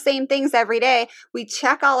eat the same things every day. We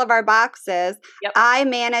check all of our boxes. Yep. I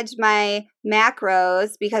manage my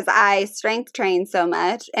macros because I strength train so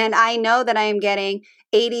much, and I know that I am getting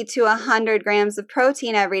 80 to 100 grams of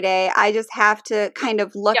protein every day. I just have to kind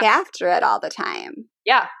of look after it all the time.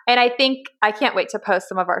 Yeah. And I think I can't wait to post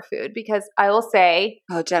some of our food, because I will say,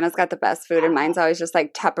 oh, Jenna's got the best food, and mine's always just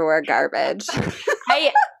like Tupperware garbage.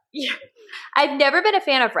 I've never been a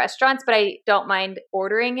fan of restaurants, but I don't mind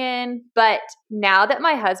ordering in. But now that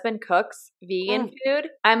my husband cooks vegan food,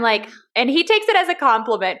 I'm like, and he takes it as a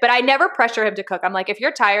compliment, but I never pressure him to cook. I'm like, if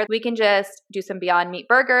you're tired, we can just do some Beyond Meat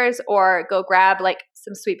burgers or go grab like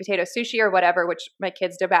some sweet potato sushi or whatever, which my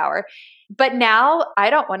kids devour. But now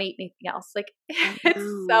I don't want to eat anything else. Like,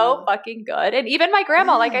 it's so fucking good. And even my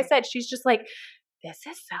grandma, like I said, she's just like, this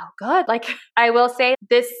is so good. Like, I will say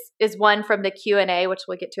this is one from the Q&A, which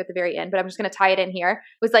we'll get to at the very end, but I'm just going to tie it in here.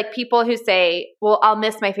 It was like people who say, well, I'll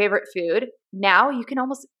miss my favorite food. Now you can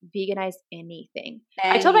almost veganize anything.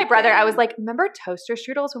 I told my brother, I was like, remember toaster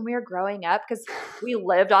strudels when we were growing up? Because we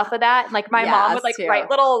lived off of that. And like my mom would like write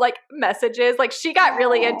little like messages. Like, she got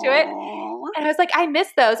really into it. And I was like, I miss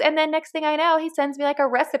those. And then next thing I know, he sends me like a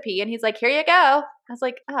recipe and he's like, here you go. I was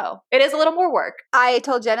like, oh, it is a little more work. I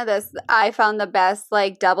told Jenna this. I found the best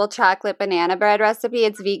like double chocolate banana bread recipe.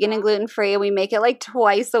 It's vegan and gluten-free. And we make it like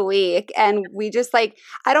twice a week. And we just like,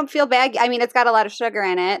 I don't feel bad. I mean, it's got a lot of sugar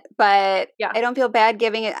in it, but I don't feel bad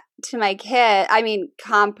giving it to my kid. I mean,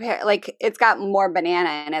 like, it's got more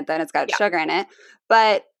banana in it than it's got sugar in it.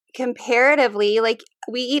 But comparatively, like,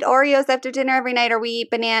 we eat Oreos after dinner every night, or we eat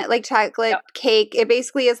banana, like chocolate cake. It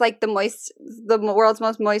basically is like the world's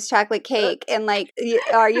most moist chocolate cake. And like,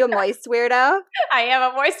 are you a moist weirdo? I am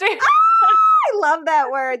a moist weirdo. I love that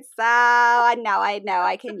word. So I know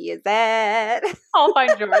I can use it. I'll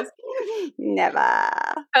find yours. Never.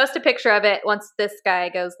 Post a picture of it once this guy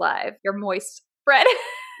goes live. Your moist bread.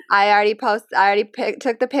 I already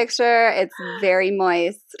took the picture. It's very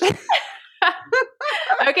moist.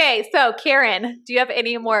 Okay, so Karen, do you have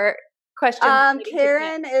any more questions.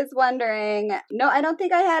 Karen is wondering, no, I don't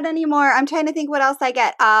think I had any more. I'm trying to think what else I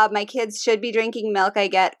get. My kids should be drinking milk. I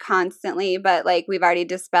get constantly, but like we've already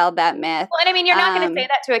dispelled that myth. Well, and I mean, you're not going to say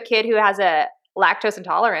that to a kid who has a lactose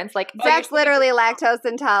intolerance. Like Zach's literally lactose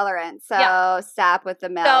intolerant, so stop with the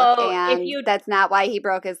milk. So and that's not why he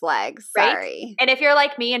broke his legs. Right? Sorry. And if you're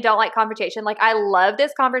like me and don't like confrontation, like I love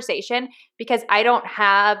this conversation because I don't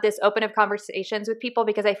have this open of conversations with people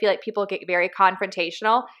because I feel like people get very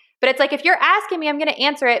confrontational. But it's like if you're asking me, I'm going to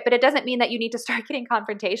answer it, but it doesn't mean that you need to start getting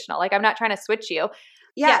confrontational. Like I'm not trying to switch you.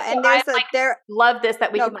 Yeah, so and love this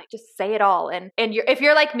that we can like just say it all. And if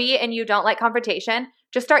you're like me and you don't like confrontation,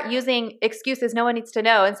 just start using excuses no one needs to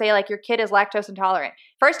know and say like your kid is lactose intolerant.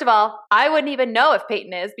 First of all, I wouldn't even know if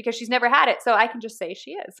Peyton is because she's never had it. So I can just say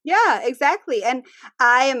she is. Yeah, exactly. And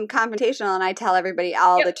I am confrontational and I tell everybody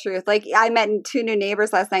all the truth. Like I met 2 new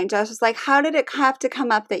neighbors last night and Josh was like, how did it have to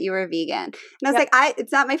come up that you were vegan? And I was like,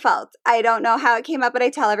 it's not my fault. I don't know how it came up, but I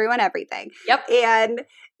tell everyone everything. Yep. And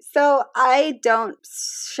so I don't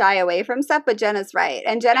shy away from stuff, but Jenna's right.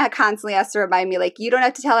 And Jenna constantly has to remind me, like, you don't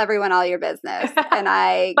have to tell everyone all your business. And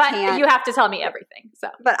I but can't. You have to tell me everything. So,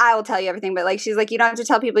 but I will tell you everything. But like, she's like, you don't have to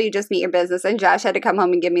tell people, you just meet your business. And Josh had to come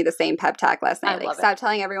home and give me the same pep talk last night. Like, stop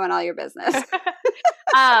telling everyone all your business.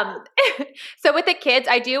 So with the kids,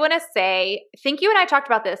 I do want to say, I think you and I talked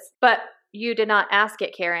about this, but you did not ask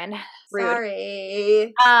it, Karen. Rude.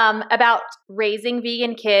 Sorry. About raising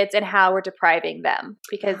vegan kids and how we're depriving them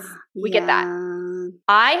because we get that.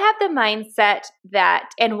 I have the mindset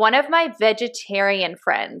that, and one of my vegetarian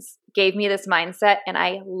friends gave me this mindset and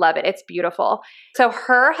I love it. It's beautiful. So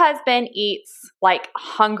her husband eats like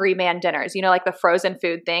hungry man dinners, you know, like the frozen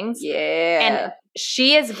food things. Yeah. And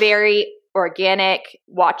she is very organic,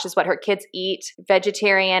 watches what her kids eat,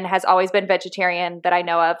 vegetarian, has always been vegetarian that I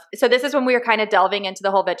know of. So this is when we were kind of delving into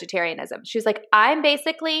the whole vegetarianism. She was like, I'm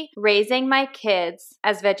basically raising my kids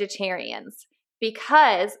as vegetarians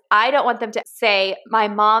because I don't want them to say, my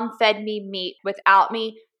mom fed me meat without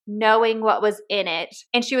me knowing what was in it.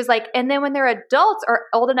 And she was like, and then when they're adults or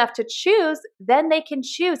old enough to choose, then they can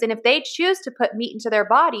choose. And if they choose to put meat into their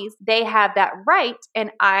bodies, they have that right. And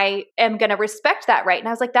I am going to respect that right. And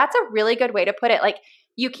I was like, that's a really good way to put it. Like,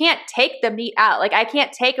 you can't take the meat out. Like, I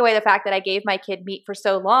can't take away the fact that I gave my kid meat for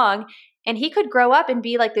so long. And he could grow up and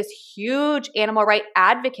be like this huge animal right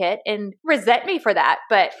advocate and resent me for that.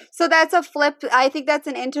 But so that's a flip. I think that's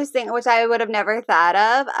an interesting, which I would have never thought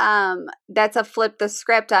of. That's a flip the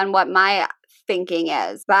script on what my thinking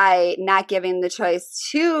is by not giving the choice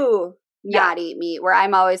to not eat meat, where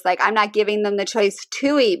I'm always like, I'm not giving them the choice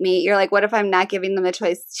to eat meat. You're like, what if I'm not giving them the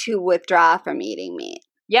choice to withdraw from eating meat?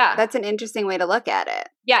 Yeah. That's an interesting way to look at it.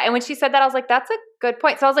 Yeah. And when she said that, I was like, that's a good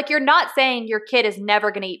point. So I was like, you're not saying your kid is never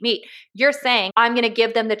going to eat meat. You're saying I'm going to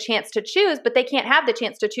give them the chance to choose, but they can't have the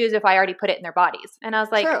chance to choose if I already put it in their bodies. And I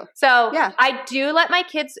was like, True. So I do let my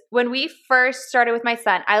kids, when we first started with my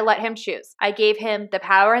son, I let him choose. I gave him the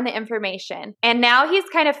power and the information. And now he's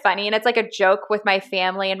kind of funny. And it's like a joke with my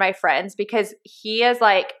family and my friends because he is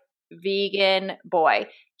like vegan boy.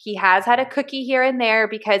 He has had a cookie here and there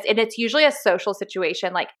and it's usually a social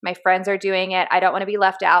situation. Like my friends are doing it. I don't want to be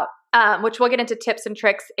left out, which we'll get into tips and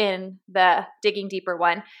tricks in the digging deeper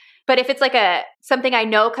one. But if it's like something I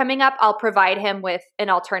know coming up, I'll provide him with an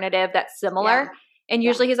alternative that's similar. Yeah. And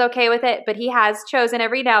usually he's okay with it, but he has chosen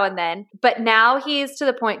every now and then. But now he's to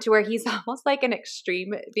the point to where he's almost like an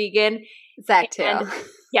extreme vegan. Zach too.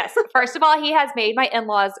 Yes. First of all, he has made my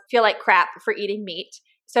in-laws feel like crap for eating meat.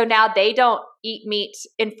 So now they don't eat meat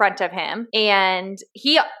in front of him. And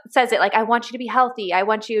he says it like, I want you to be healthy. I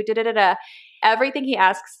want you da-da-da-da. Everything he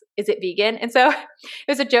asks, is it vegan? And so it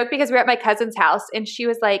was a joke because we were at my cousin's house and she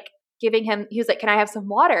was like he was like, can I have some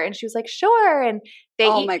water? And she was like, sure. And they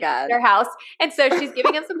eat at their house. And so she's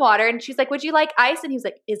giving him some water and she's like, would you like ice? And he was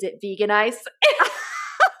like, is it vegan ice?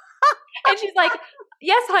 And she's like,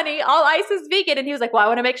 yes, honey, all ice is vegan. And he was like, well, I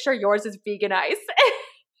want to make sure yours is vegan ice.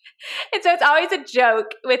 And so it's always a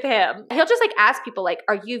joke with him. He'll just like ask people like,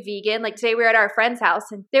 are you vegan? Like today we were at our friend's house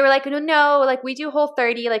and they were like, no, like we do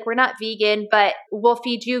Whole30. Like we're not vegan, but we'll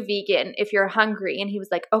feed you vegan if you're hungry. And he was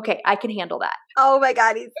like, okay, I can handle that. Oh my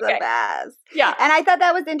God, he's the best. Yeah. And I thought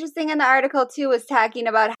that was interesting in the article too, was talking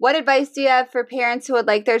about what advice do you have for parents who would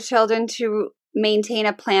like their children to maintain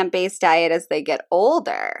a plant-based diet as they get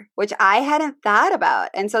older, which I hadn't thought about.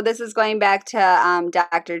 And so this is going back to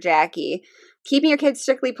Dr. Jackie. Keeping your kids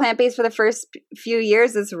strictly plant-based for the first few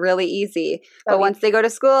years is really easy. But once they go to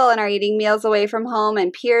school and are eating meals away from home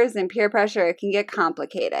and peers and peer pressure, it can get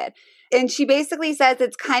complicated. And she basically says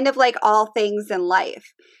it's kind of like all things in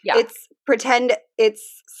life. Yeah. It's pretend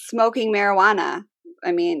it's smoking marijuana.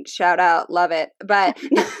 I mean, shout out, love it. But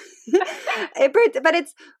But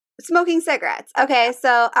it's smoking cigarettes. Okay,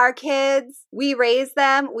 so our kids, we raise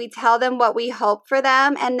them, we tell them what we hope for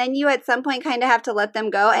them, and then you at some point kind of have to let them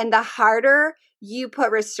go. And the harder you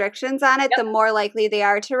put restrictions on it, the more likely they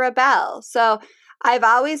are to rebel. So I've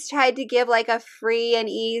always tried to give like a free and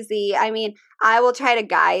easy, I mean, I will try to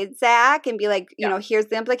guide Zach and be like, you know, here's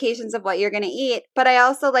the implications of what you're going to eat. But I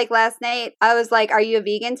also, like last night, I was like, are you a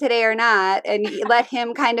vegan today or not? And let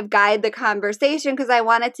him kind of guide the conversation because I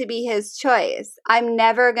want it to be his choice. I'm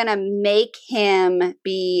never going to make him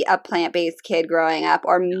be a plant-based kid growing up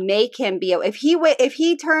or make him be, if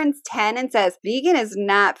he turns 10 and says, vegan is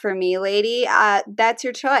not for me, lady, that's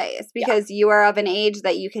your choice because you are of an age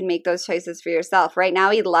that you can make those choices for yourself. Right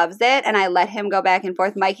now, he loves it and I let him go back and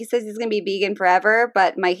forth. Mikey says he's going to be vegan forever,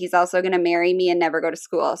 but Mikey's also going to marry me and never go to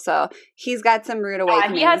school. So he's got some rude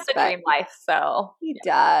awakenings. He has the dream life, so. He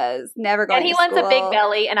does. Never going to school. And he wants a big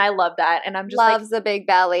belly, and I love that. And I'm just loves the big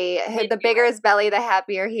belly. The bigger his belly, the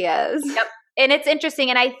happier he is. Yep. And it's interesting.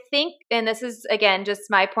 And I think, and this is, again, just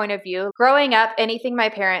my point of view, growing up, anything my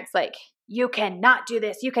parents like, you cannot do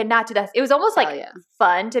this. You cannot do this. It was almost like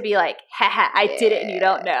fun to be like, haha, I did it and you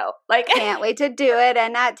don't know. Like, can't wait to do it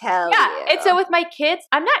and not tell you. And so with my kids,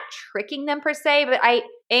 I'm not tricking them per se, but I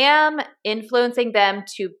am influencing them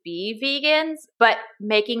to be vegans, but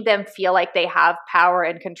making them feel like they have power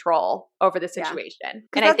and control over the situation.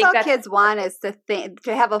 And I think that's all kids want is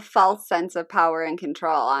to have a false sense of power and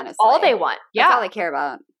control, honestly. All they want. That's all they care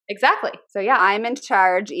about. Exactly. So yeah, I'm in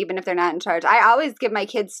charge, even if they're not in charge. I always give my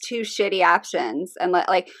kids two shitty options and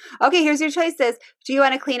like, okay, here's your choices. Do you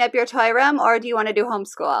want to clean up your toy room or do you want to do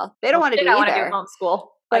homeschool? They don't want to do either. I want to do homeschool,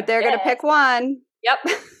 but they're going to pick one. Yep.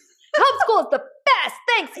 Homeschool is the best.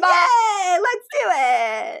 Thanks, Mom. Yay! Let's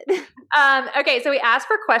do it. Okay, so we asked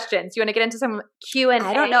for questions. You want to get into some Q&A?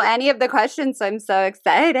 I don't know any of the questions, so I'm so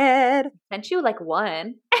excited. Sent you like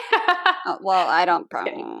one. Well, I don't.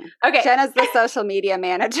 Okay. Jenna's the social media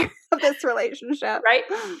manager of this relationship. Right?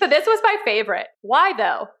 So this was my favorite. Why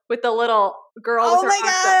though? With the little girl. Oh my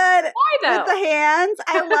God. Why though? With the hands.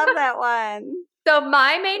 I love that one. So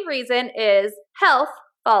my main reason is health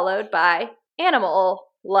followed by animal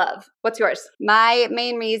love. What's yours? My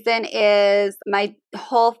main reason is my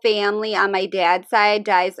whole family on my dad's side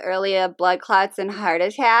dies early of blood clots and heart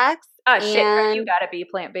attacks. Oh, shit, you gotta be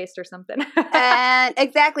plant-based or something. And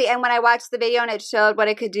exactly. And when I watched the video and it showed what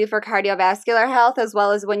it could do for cardiovascular health, as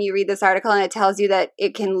well as when you read this article and it tells you that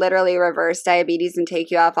it can literally reverse diabetes and take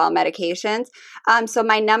you off all medications. So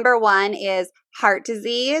my number one is heart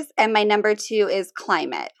disease, and my number two is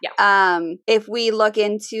climate. Yeah. If we look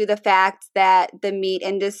into the fact that the meat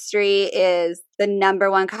industry is the number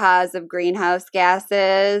one cause of greenhouse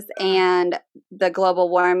gases and the global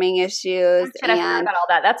warming issues. I forgot about all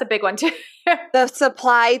that. That's a big one too. The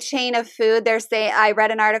supply chain of food. They're saying, I read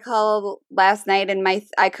an article last night and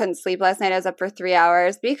I couldn't sleep last night. I was up for 3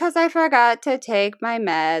 hours because I forgot to take my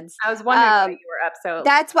meds. I was wondering why you were up. So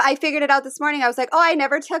that's what I figured it out this morning. I was like, oh, I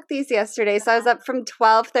never took these yesterday. So I was up from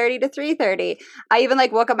 12:30 to 3:30. I even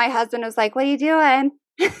woke up my husband and was like, what are you doing?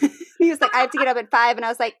 He was like, I have to get up at 5. And I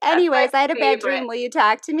was like, anyways, I had a bad dream. Will you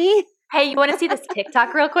talk to me? Hey, you want to see this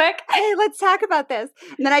TikTok real quick? Hey, let's talk about this.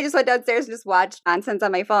 And then I just went downstairs and just watched nonsense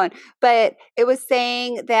on my phone. But it was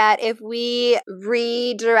saying that if we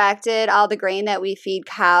redirected all the grain that we feed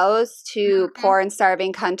cows to poor and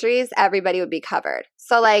starving countries, everybody would be covered.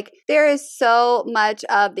 So there is so much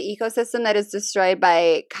of the ecosystem that is destroyed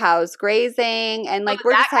by cows grazing. And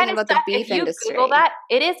we're just talking about the beef industry. If you Google that,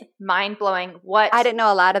 it is mind-blowing. I didn't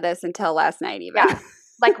know a lot of this until last night even. Yeah.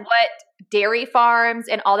 What dairy farms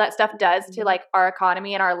and all that stuff does to our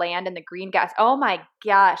economy and our land and the green gas. Oh my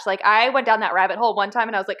gosh. I went down that rabbit hole one time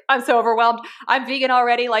and I was like, I'm so overwhelmed. I'm vegan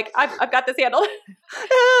already. I've got this handled.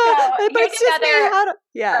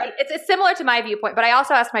 It's similar to my viewpoint, but I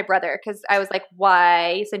also asked my brother because I was like,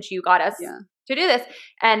 why, since you got us to do this?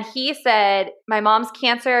 And he said, my mom's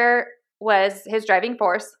cancer was his driving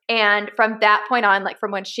force. And from that point on,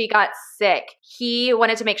 from when she got sick, he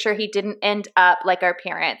wanted to make sure he didn't end up like our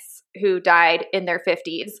parents who died in their 50s.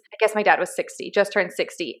 I guess my dad was 60, just turned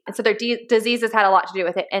 60. And so their diseases had a lot to do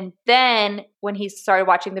with it. And then when he started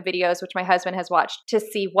watching the videos, which my husband has watched, to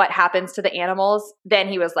see what happens to the animals, then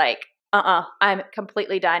he was like, I'm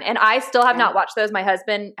completely done. And I still have not watched those. My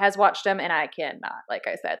husband has watched them and I cannot, like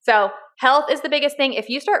I said. So health is the biggest thing. If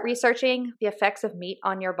you start researching the effects of meat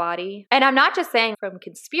on your body, and I'm not just saying from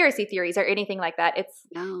conspiracy theories or anything like that,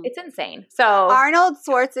 it's insane. So Arnold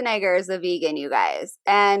Schwarzenegger is a vegan, you guys.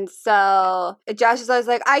 And so Josh is always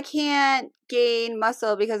like, I can't gain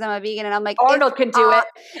muscle because I'm a vegan. And I'm like, Arnold can do it.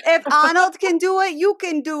 If Arnold can do it, you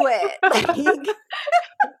can do it.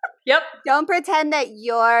 Yep. Don't pretend that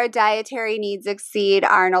your dietary needs exceed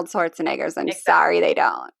Arnold Schwarzenegger's. I'm sorry, they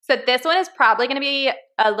don't. So this one is probably going to be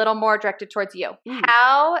a little more directed towards you.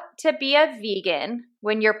 How to be a vegan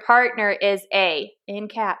when your partner is in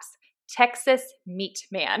caps, Texas meat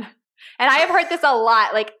man. And I have heard this a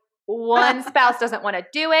lot. Like one spouse doesn't want to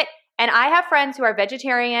do it. And I have friends who are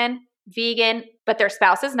vegetarian, vegan, but their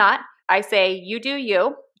spouse is not. I say, you do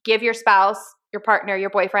you. Give your spouse, your partner, your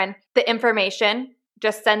boyfriend, the information.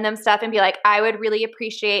 Just send them stuff and be like, I would really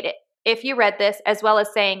appreciate it if you read this, as well as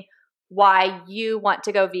saying why you want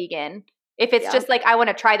to go vegan. If it's just like, I want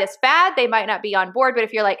to try this fad, they might not be on board. But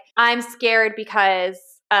if you're like, I'm scared because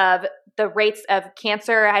of the rates of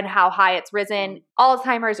cancer and how high it's risen,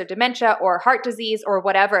 Alzheimer's or dementia or heart disease or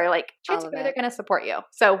whatever, like chances are they're going to support you.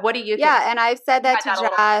 So what do you think? Yeah, and I've said that to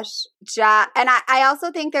Josh. And I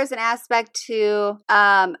also think there's an aspect to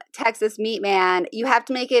Texas Meat Man. You have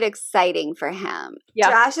to make it exciting for him. Yeah.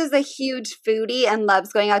 Josh is a huge foodie and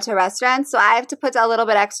loves going out to restaurants. So I have to put a little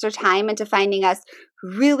bit extra time into finding us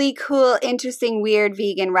really cool, interesting, weird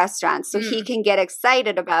vegan restaurants so he can get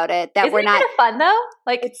excited about it. Isn't it kind of fun though?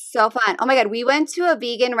 Like it's so fun. Oh my God. We went to a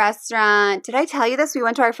vegan restaurant. Did I tell you this? We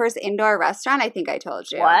went to our first indoor restaurant. I think I told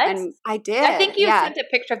you. What? And I did. I think you sent a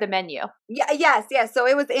picture of the menu. Yeah. Yes. So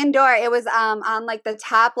it was indoor. It was on like the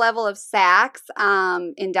top level of Saks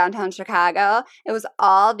in downtown Chicago. It was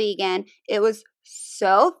all vegan. It was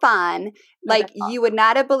so fun. Like you would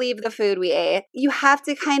not have believed the food we ate. You have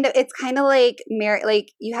to it's kind of like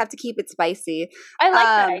you have to keep it spicy. I like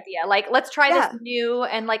that idea. Like, let's try this new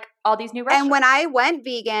and like all these new restaurants. And when I went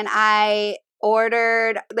vegan, I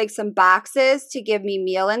ordered like some boxes to give me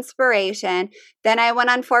meal inspiration. Then I went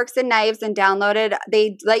on Forks and Knives and downloaded,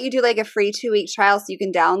 they let you do like a free 2-week trial so you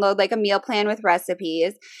can download like a meal plan with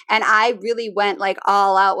recipes. And I really went like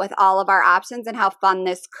all out with all of our options and how fun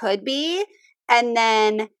this could be. And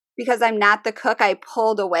then because I'm not the cook, I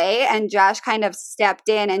pulled away and Josh kind of stepped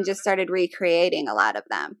in and just started recreating a lot of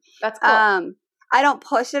them. That's cool. I don't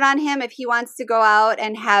push it on him. If he wants to go out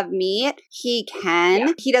and have meat, he can.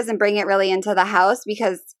 Yeah. He doesn't bring it really into the house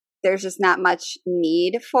because there's just not much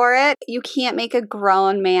need for it. You can't make a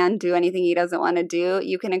grown man do anything he doesn't want to do.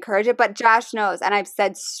 You can encourage it, but Josh knows. And I've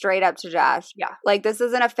said straight up to Josh, like this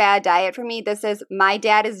isn't a fad diet for me. This is my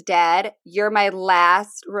dad is dead. You're my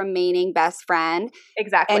last remaining best friend.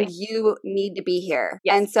 Exactly. And you need to be here.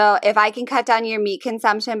 Yes. And so if I can cut down your meat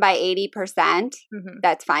consumption by 80%,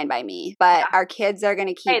 that's fine by me. But our kids are going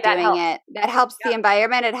to keep doing it. That helps the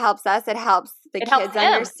environment. It helps us. It helps the kids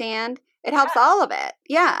understand. It helps all of it.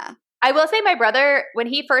 Yeah. I will say my brother, when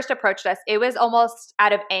he first approached us, it was almost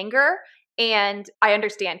out of anger. And I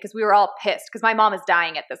understand because we were all pissed because my mom is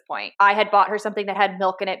dying at this point. I had bought her something that had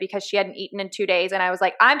milk in it because she hadn't eaten in 2 days. And I was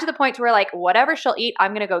like, I'm to the point to where like, whatever she'll eat,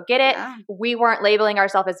 I'm going to go get it. Yeah. We weren't labeling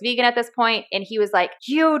ourselves as vegan at this point. And he was like,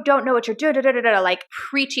 you don't know what you're doing. Like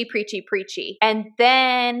preachy. And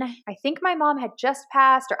then I think my mom had just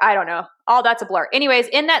passed or I don't know. All that's a blur. Anyways,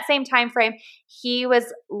 in that same time frame, he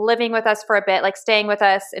was living with us for a bit, like staying with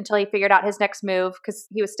us until he figured out his next move because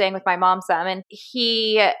he was staying with my mom some. And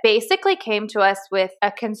he basically came to us with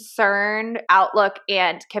a concerned outlook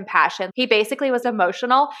and compassion. He basically was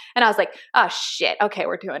emotional. And I was like, oh shit, okay,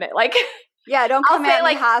 we're doing it. Like, yeah, don't come at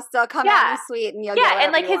me hostile, come at me sweet and you'll get whatever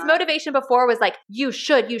and like you his want. motivation before was like, you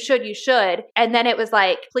should. And then it was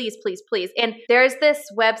like, please. And there's this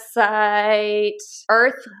website,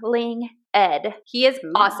 Earthling Ed. He is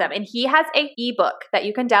awesome. And he has a ebook that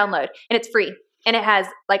you can download and it's free. And it has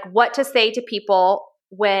like what to say to people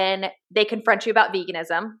when they confront you about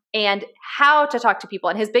veganism and how to talk to people.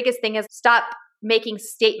 And his biggest thing is stop making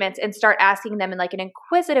statements and start asking them in like an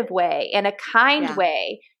inquisitive way and a kind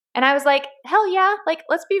way. And I was like, hell yeah, like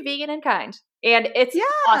let's be vegan and kind. And it's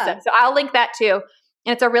awesome. So I'll link that too.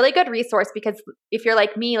 And it's a really good resource because if you're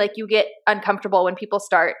like me, like you get uncomfortable when people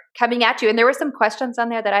start coming at you. And there were some questions on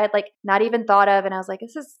there that I had like not even thought of. And I was like,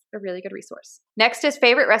 this is a really good resource. Next is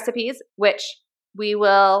favorite recipes, which we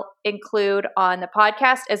will include on the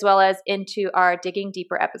podcast as well as into our Digging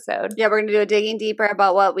Deeper episode. Yeah, we're going to do a Digging Deeper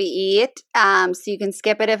about what we eat. So you can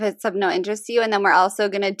skip it if it's of no interest to you. And then we're also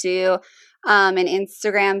going to do an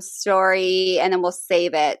Instagram story, and then we'll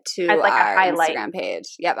save it to like our Instagram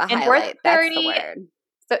page. Yep, a highlight. That's the word.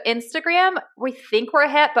 So Instagram, we think we're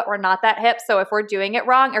hip, but we're not that hip. So if we're doing it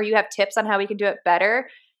wrong or you have tips on how we can do it better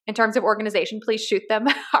in terms of organization, please shoot them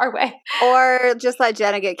our way. Or just let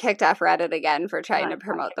Jenna get kicked off Reddit again for trying to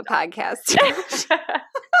promote the podcast.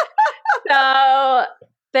 So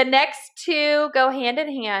the next two go hand in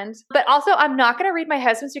hand. But also, I'm not going to read my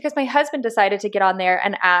husband's because my husband decided to get on there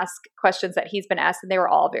and ask questions that he's been asked, and they were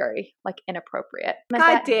all very, like, inappropriate.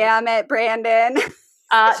 God damn it, Brandon.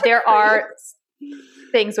 There are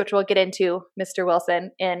things which we'll get into, Mr.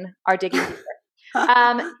 Wilson, in our digging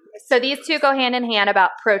deeper. So these two go hand in hand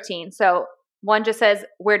about protein. So one just says,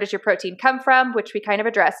 where does your protein come from, which we kind of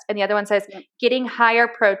addressed. And the other one says, getting higher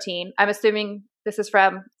protein. I'm assuming this is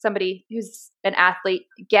from somebody who's an athlete.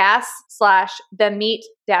 /the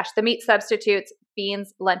meat substitutes,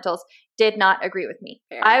 beans, lentils. Did not agree with me.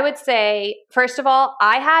 Fair. I would say, first of all,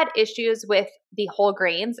 I had issues with the whole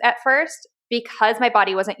grains at first because my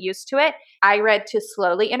body wasn't used to it. I read to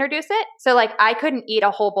slowly introduce it. So like I couldn't eat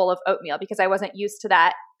a whole bowl of oatmeal because I wasn't used to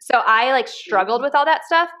that. So I like struggled with all that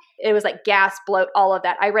stuff. It was like gas, bloat, all of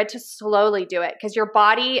that. I read to slowly do it because your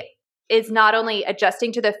body is not only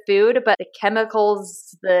adjusting to the food, but the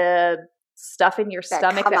chemicals, the stuff in your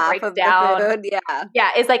stomach that breaks down. Yeah,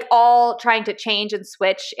 is like all trying to change and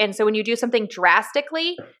switch. And so when you do something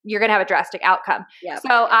drastically, you're going to have a drastic outcome. Yep. So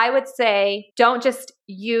I would say don't just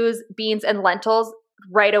use beans and lentils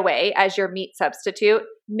right away as your meat substitute.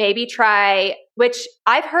 Maybe try, which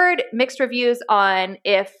I've heard mixed reviews on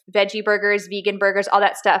if veggie burgers, vegan burgers, all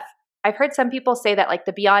that stuff. I've heard some people say that like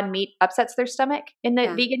the Beyond Meat upsets their stomach in the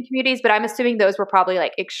vegan communities, but I'm assuming those were probably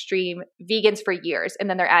like extreme vegans for years and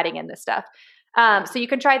then they're adding in this stuff. So you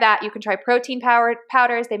can try that. You can try protein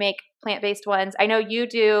powders. They make plant-based ones. I know you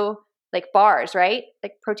do like bars, right?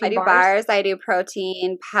 Like protein bars. I do bars. I do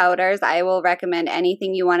protein powders. I will recommend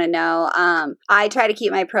anything you want to know. I try to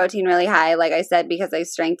keep my protein really high, like I said, because I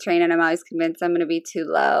strength train and I'm always convinced I'm going to be too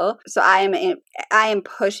low. So I am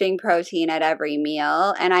pushing protein at every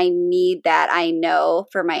meal and I need that. I know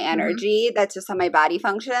for my energy. Mm-hmm. That's just how my body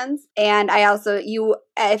functions. And I also,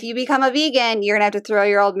 if you become a vegan, you're going to have to throw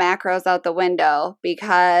your old macros out the window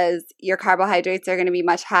because your carbohydrates are going to be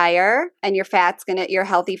much higher and your your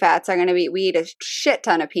healthy fats are going to be, we eat a shit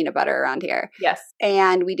ton of peanut butter around here. Yes.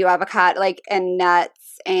 And we do avocado, and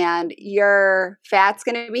nuts, and your fat's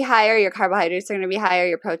going to be higher, your carbohydrates are going to be higher,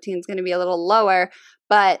 your protein's going to be a little lower.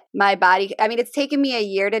 But my body, it's taken me a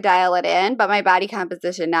year to dial it in, but my body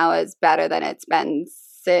composition now is better than it's been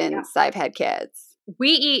since I've had kids.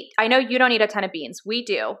 I know you don't eat a ton of beans. We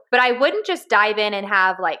do. But I wouldn't just dive in and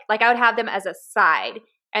have like I would have them as a side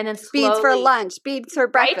and then slowly. Beans for lunch, beans for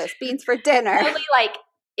breakfast, beans for dinner. Slowly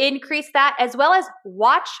increase that as well as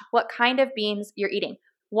watch what kind of beans you're eating.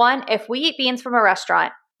 One, if we eat beans from a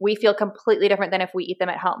restaurant, we feel completely different than if we eat them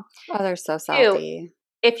at home. Oh, they're so salty.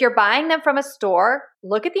 2, if you're buying them from a store,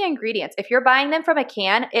 look at the ingredients. If you're buying them from a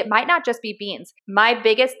can, it might not just be beans. My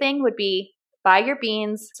biggest thing would be buy your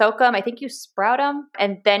beans, soak them. I think you sprout them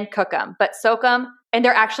and then cook them, but soak them. And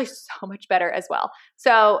they're actually so much better as well.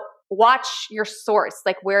 So watch your source.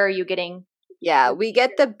 Like, where are you getting? Yeah, we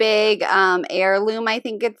get the big heirloom, I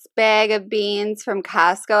think it's bag of beans from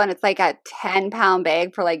Costco, and it's like a 10-pound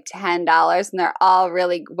bag for like $10, and they're all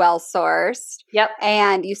really well sourced. Yep.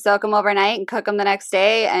 And you soak them overnight and cook them the next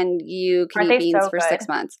day, and you can eat beans for 6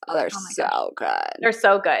 months. Oh, they're so good. They're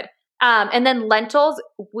so good. And then lentils,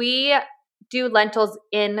 we do lentils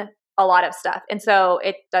in a lot of stuff, and so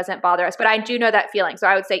it doesn't bother us. But I do know that feeling, so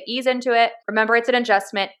I would say ease into it. Remember, it's an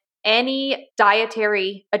adjustment. Any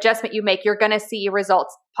dietary adjustment you make, you're going to see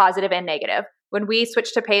results, positive and negative. When we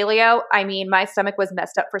switched to paleo, my stomach was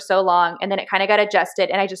messed up for so long, and then it kind of got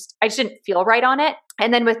adjusted, and I just didn't feel right on it.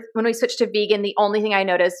 And then when we switched to vegan, the only thing I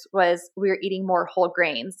noticed was we were eating more whole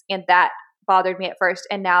grains, and that bothered me at first.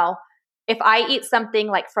 And now, if I eat something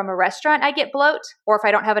like from a restaurant, I get bloat, or if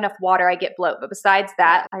I don't have enough water, I get bloat. But besides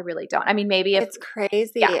that, I really don't. Maybe if it's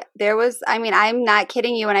crazy. Yeah. There was, I'm not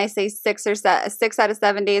kidding you when I say 6 out of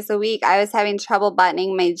 7 days a week, I was having trouble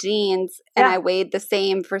buttoning my jeans, and I weighed the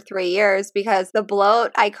same for 3 years because the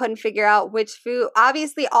bloat, I couldn't figure out which food.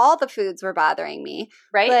 Obviously, all the foods were bothering me,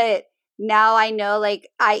 right? But now I know,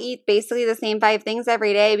 I eat basically the same 5 things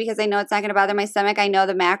every day because I know it's not going to bother my stomach. I know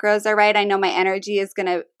the macros are right. I know my energy is going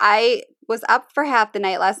to, I was up for half the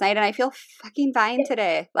night last night and I feel fucking fine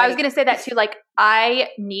today. I was going to say that too. I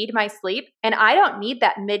need my sleep and I don't need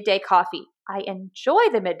that midday coffee. I enjoy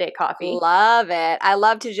the midday coffee. Love it. I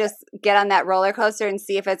love to just get on that roller coaster and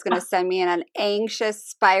see if it's going to send me in an anxious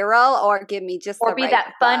spiral or give me just or be right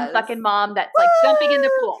that buzz. Fun fucking mom that's jumping in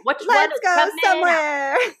the pool. Let's go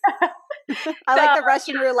somewhere. I like the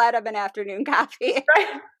Russian roulette of an afternoon coffee.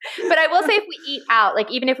 Right. But I will say if we eat out,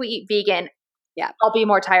 even if we eat vegan, I'll be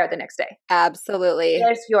more tired the next day. Absolutely.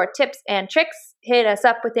 There's your tips and tricks. Hit us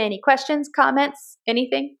up with any questions, comments,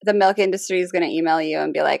 anything. The milk industry is going to email you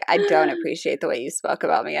and be like, I don't appreciate the way you spoke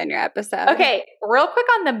about me on your episode. Okay, real quick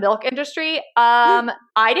on the milk industry. I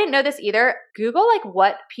didn't know this either. Google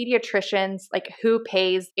what pediatricians, who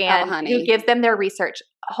pays and who gives them their research.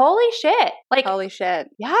 holy shit. Like, holy shit.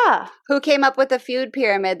 Yeah. Who came up with the food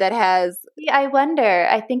pyramid that has... I wonder.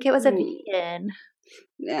 I think it was a vegan.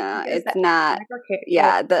 Yeah, it's not.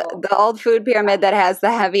 Yeah, the old food pyramid that has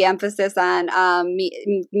the heavy emphasis on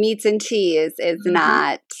meats and cheese is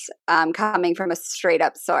not coming from a straight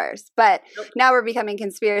up source. But now we're becoming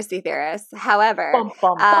conspiracy theorists. However,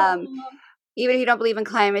 even if you don't believe in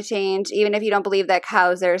climate change, even if you don't believe that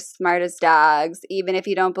cows are as smart as dogs, even if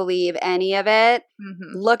you don't believe any of it,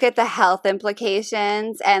 look at the health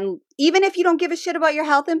implications. And even if you don't give a shit about your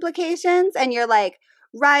health implications and you're like,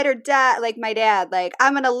 ride or die, like my dad, like,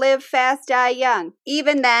 I'm going to live fast, die young.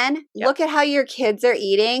 Even then, look at how your kids are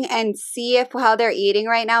eating and see if how they're eating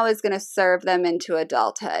right now is going to serve them into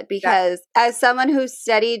adulthood. Because as someone who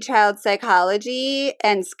studied child psychology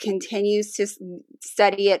and continues to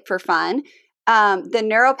study it for fun, the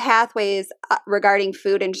neural pathways regarding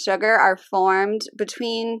food and sugar are formed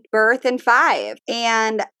between birth and 5.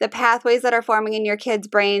 And the pathways that are forming in your kids'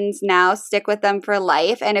 brains now stick with them for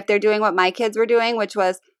life. And if they're doing what my kids were doing, which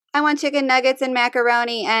was, I want chicken nuggets and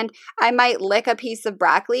macaroni, and I might lick a piece of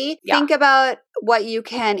broccoli. Yeah. Think about what you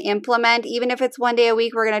can implement. Even if it's one day a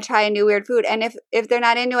week, we're going to try a new weird food. And if they're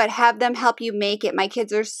not into it, have them help you make it. My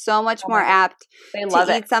kids are so much more apt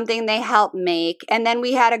to eat something they help make. And then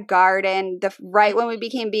we had a garden. Right when we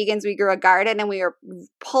became vegans, we grew a garden and we were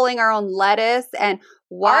pulling our own lettuce and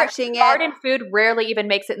watching it. Garden food rarely even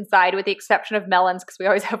makes it inside, with the exception of melons, because we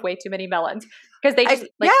always have way too many melons. Because they just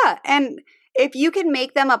and if you can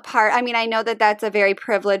make them a part, I mean, I know that that's a very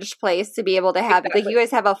privileged place to be able to have, like, you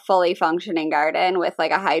guys have a fully functioning garden with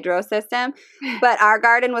like a hydro system, but our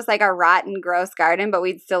garden was like a rotten, gross garden, but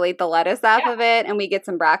we'd still eat the lettuce off of it, and we get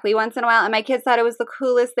some broccoli once in a while, and my kids thought it was the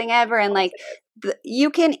coolest thing ever. And like, you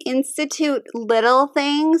can institute little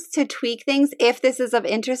things to tweak things if this is of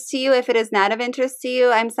interest to you. If it is not of interest to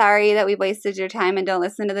you, I'm sorry that we wasted your time and don't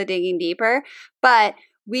listen to the Digging Deeper, but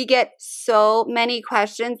we get so many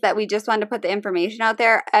questions that we just wanted to put the information out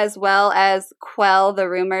there, as well as quell the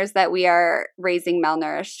rumors that we are raising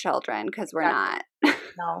malnourished children, because we're not.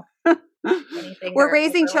 No. We're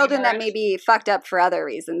raising children that may be fucked up for other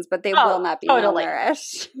reasons, but they will not be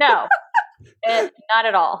malnourished. No, not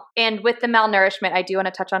at all. And with the malnourishment, I do want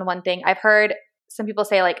to touch on one thing. I've heard some people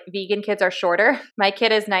say like vegan kids are shorter. My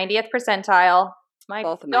kid is 90th percentile. My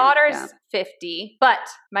daughter's 50, but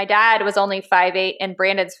my dad was only 5'8", and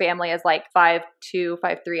Brandon's family is like 5'2",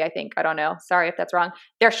 5'3", I think. I don't know. Sorry if that's wrong.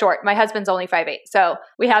 They're short. My husband's only 5'8", so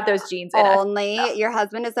we have those genes in us. Your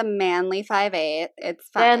husband is a manly 5'8". It's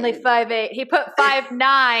fine. Manly 5'8". He put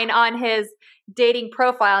 5'9" on his dating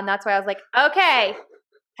profile, and that's why I was like, okay,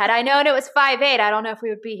 had I known it was 5'8", I don't know if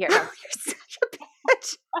we would be here. You're such a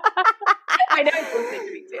bitch. I know he's listening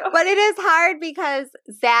to me too. But it is hard because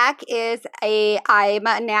Zach I'm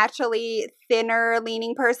a naturally thinner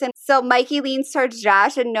leaning person. So Mikey leans towards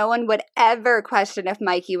Josh, and no one would ever question if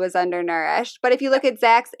Mikey was undernourished. But if you look at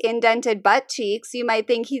Zach's indented butt cheeks, you might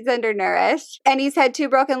think he's undernourished. And he's had 2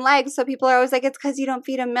 broken legs. So people are always like, it's because you don't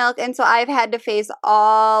feed him milk. And so I've had to face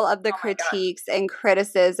all of the critiques and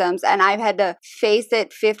criticisms, and I've had to face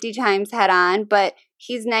it 50 times head on. But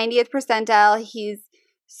he's 90th percentile. He's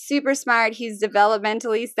super smart. He's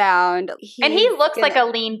developmentally sound. And he looks like a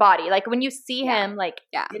lean body. Like when you see him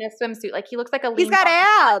in a swimsuit, like he looks like a lean He's got body.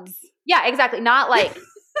 abs. Yeah, exactly. Not like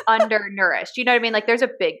undernourished. You know what I mean? Like there's a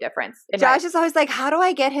big difference. Josh is always like, how do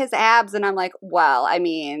I get his abs? And I'm like, well, I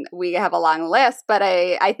mean, we have a long list, but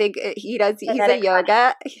I think he does. He's a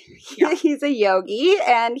yoga. Yeah. He's a yogi,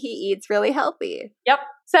 and he eats really healthy. Yep.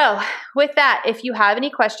 So with that, if you have any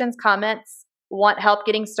questions, comments, want help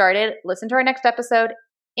getting started, listen to our next episode.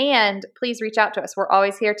 And please reach out to us. We're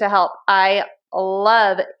always here to help. I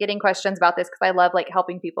love getting questions about this because I love like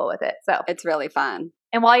helping people with it. So it's really fun.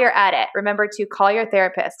 And while you're at it, remember to call your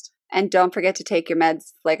therapist. And don't forget to take your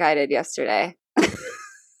meds like I did yesterday.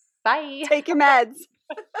 Bye. Take your meds.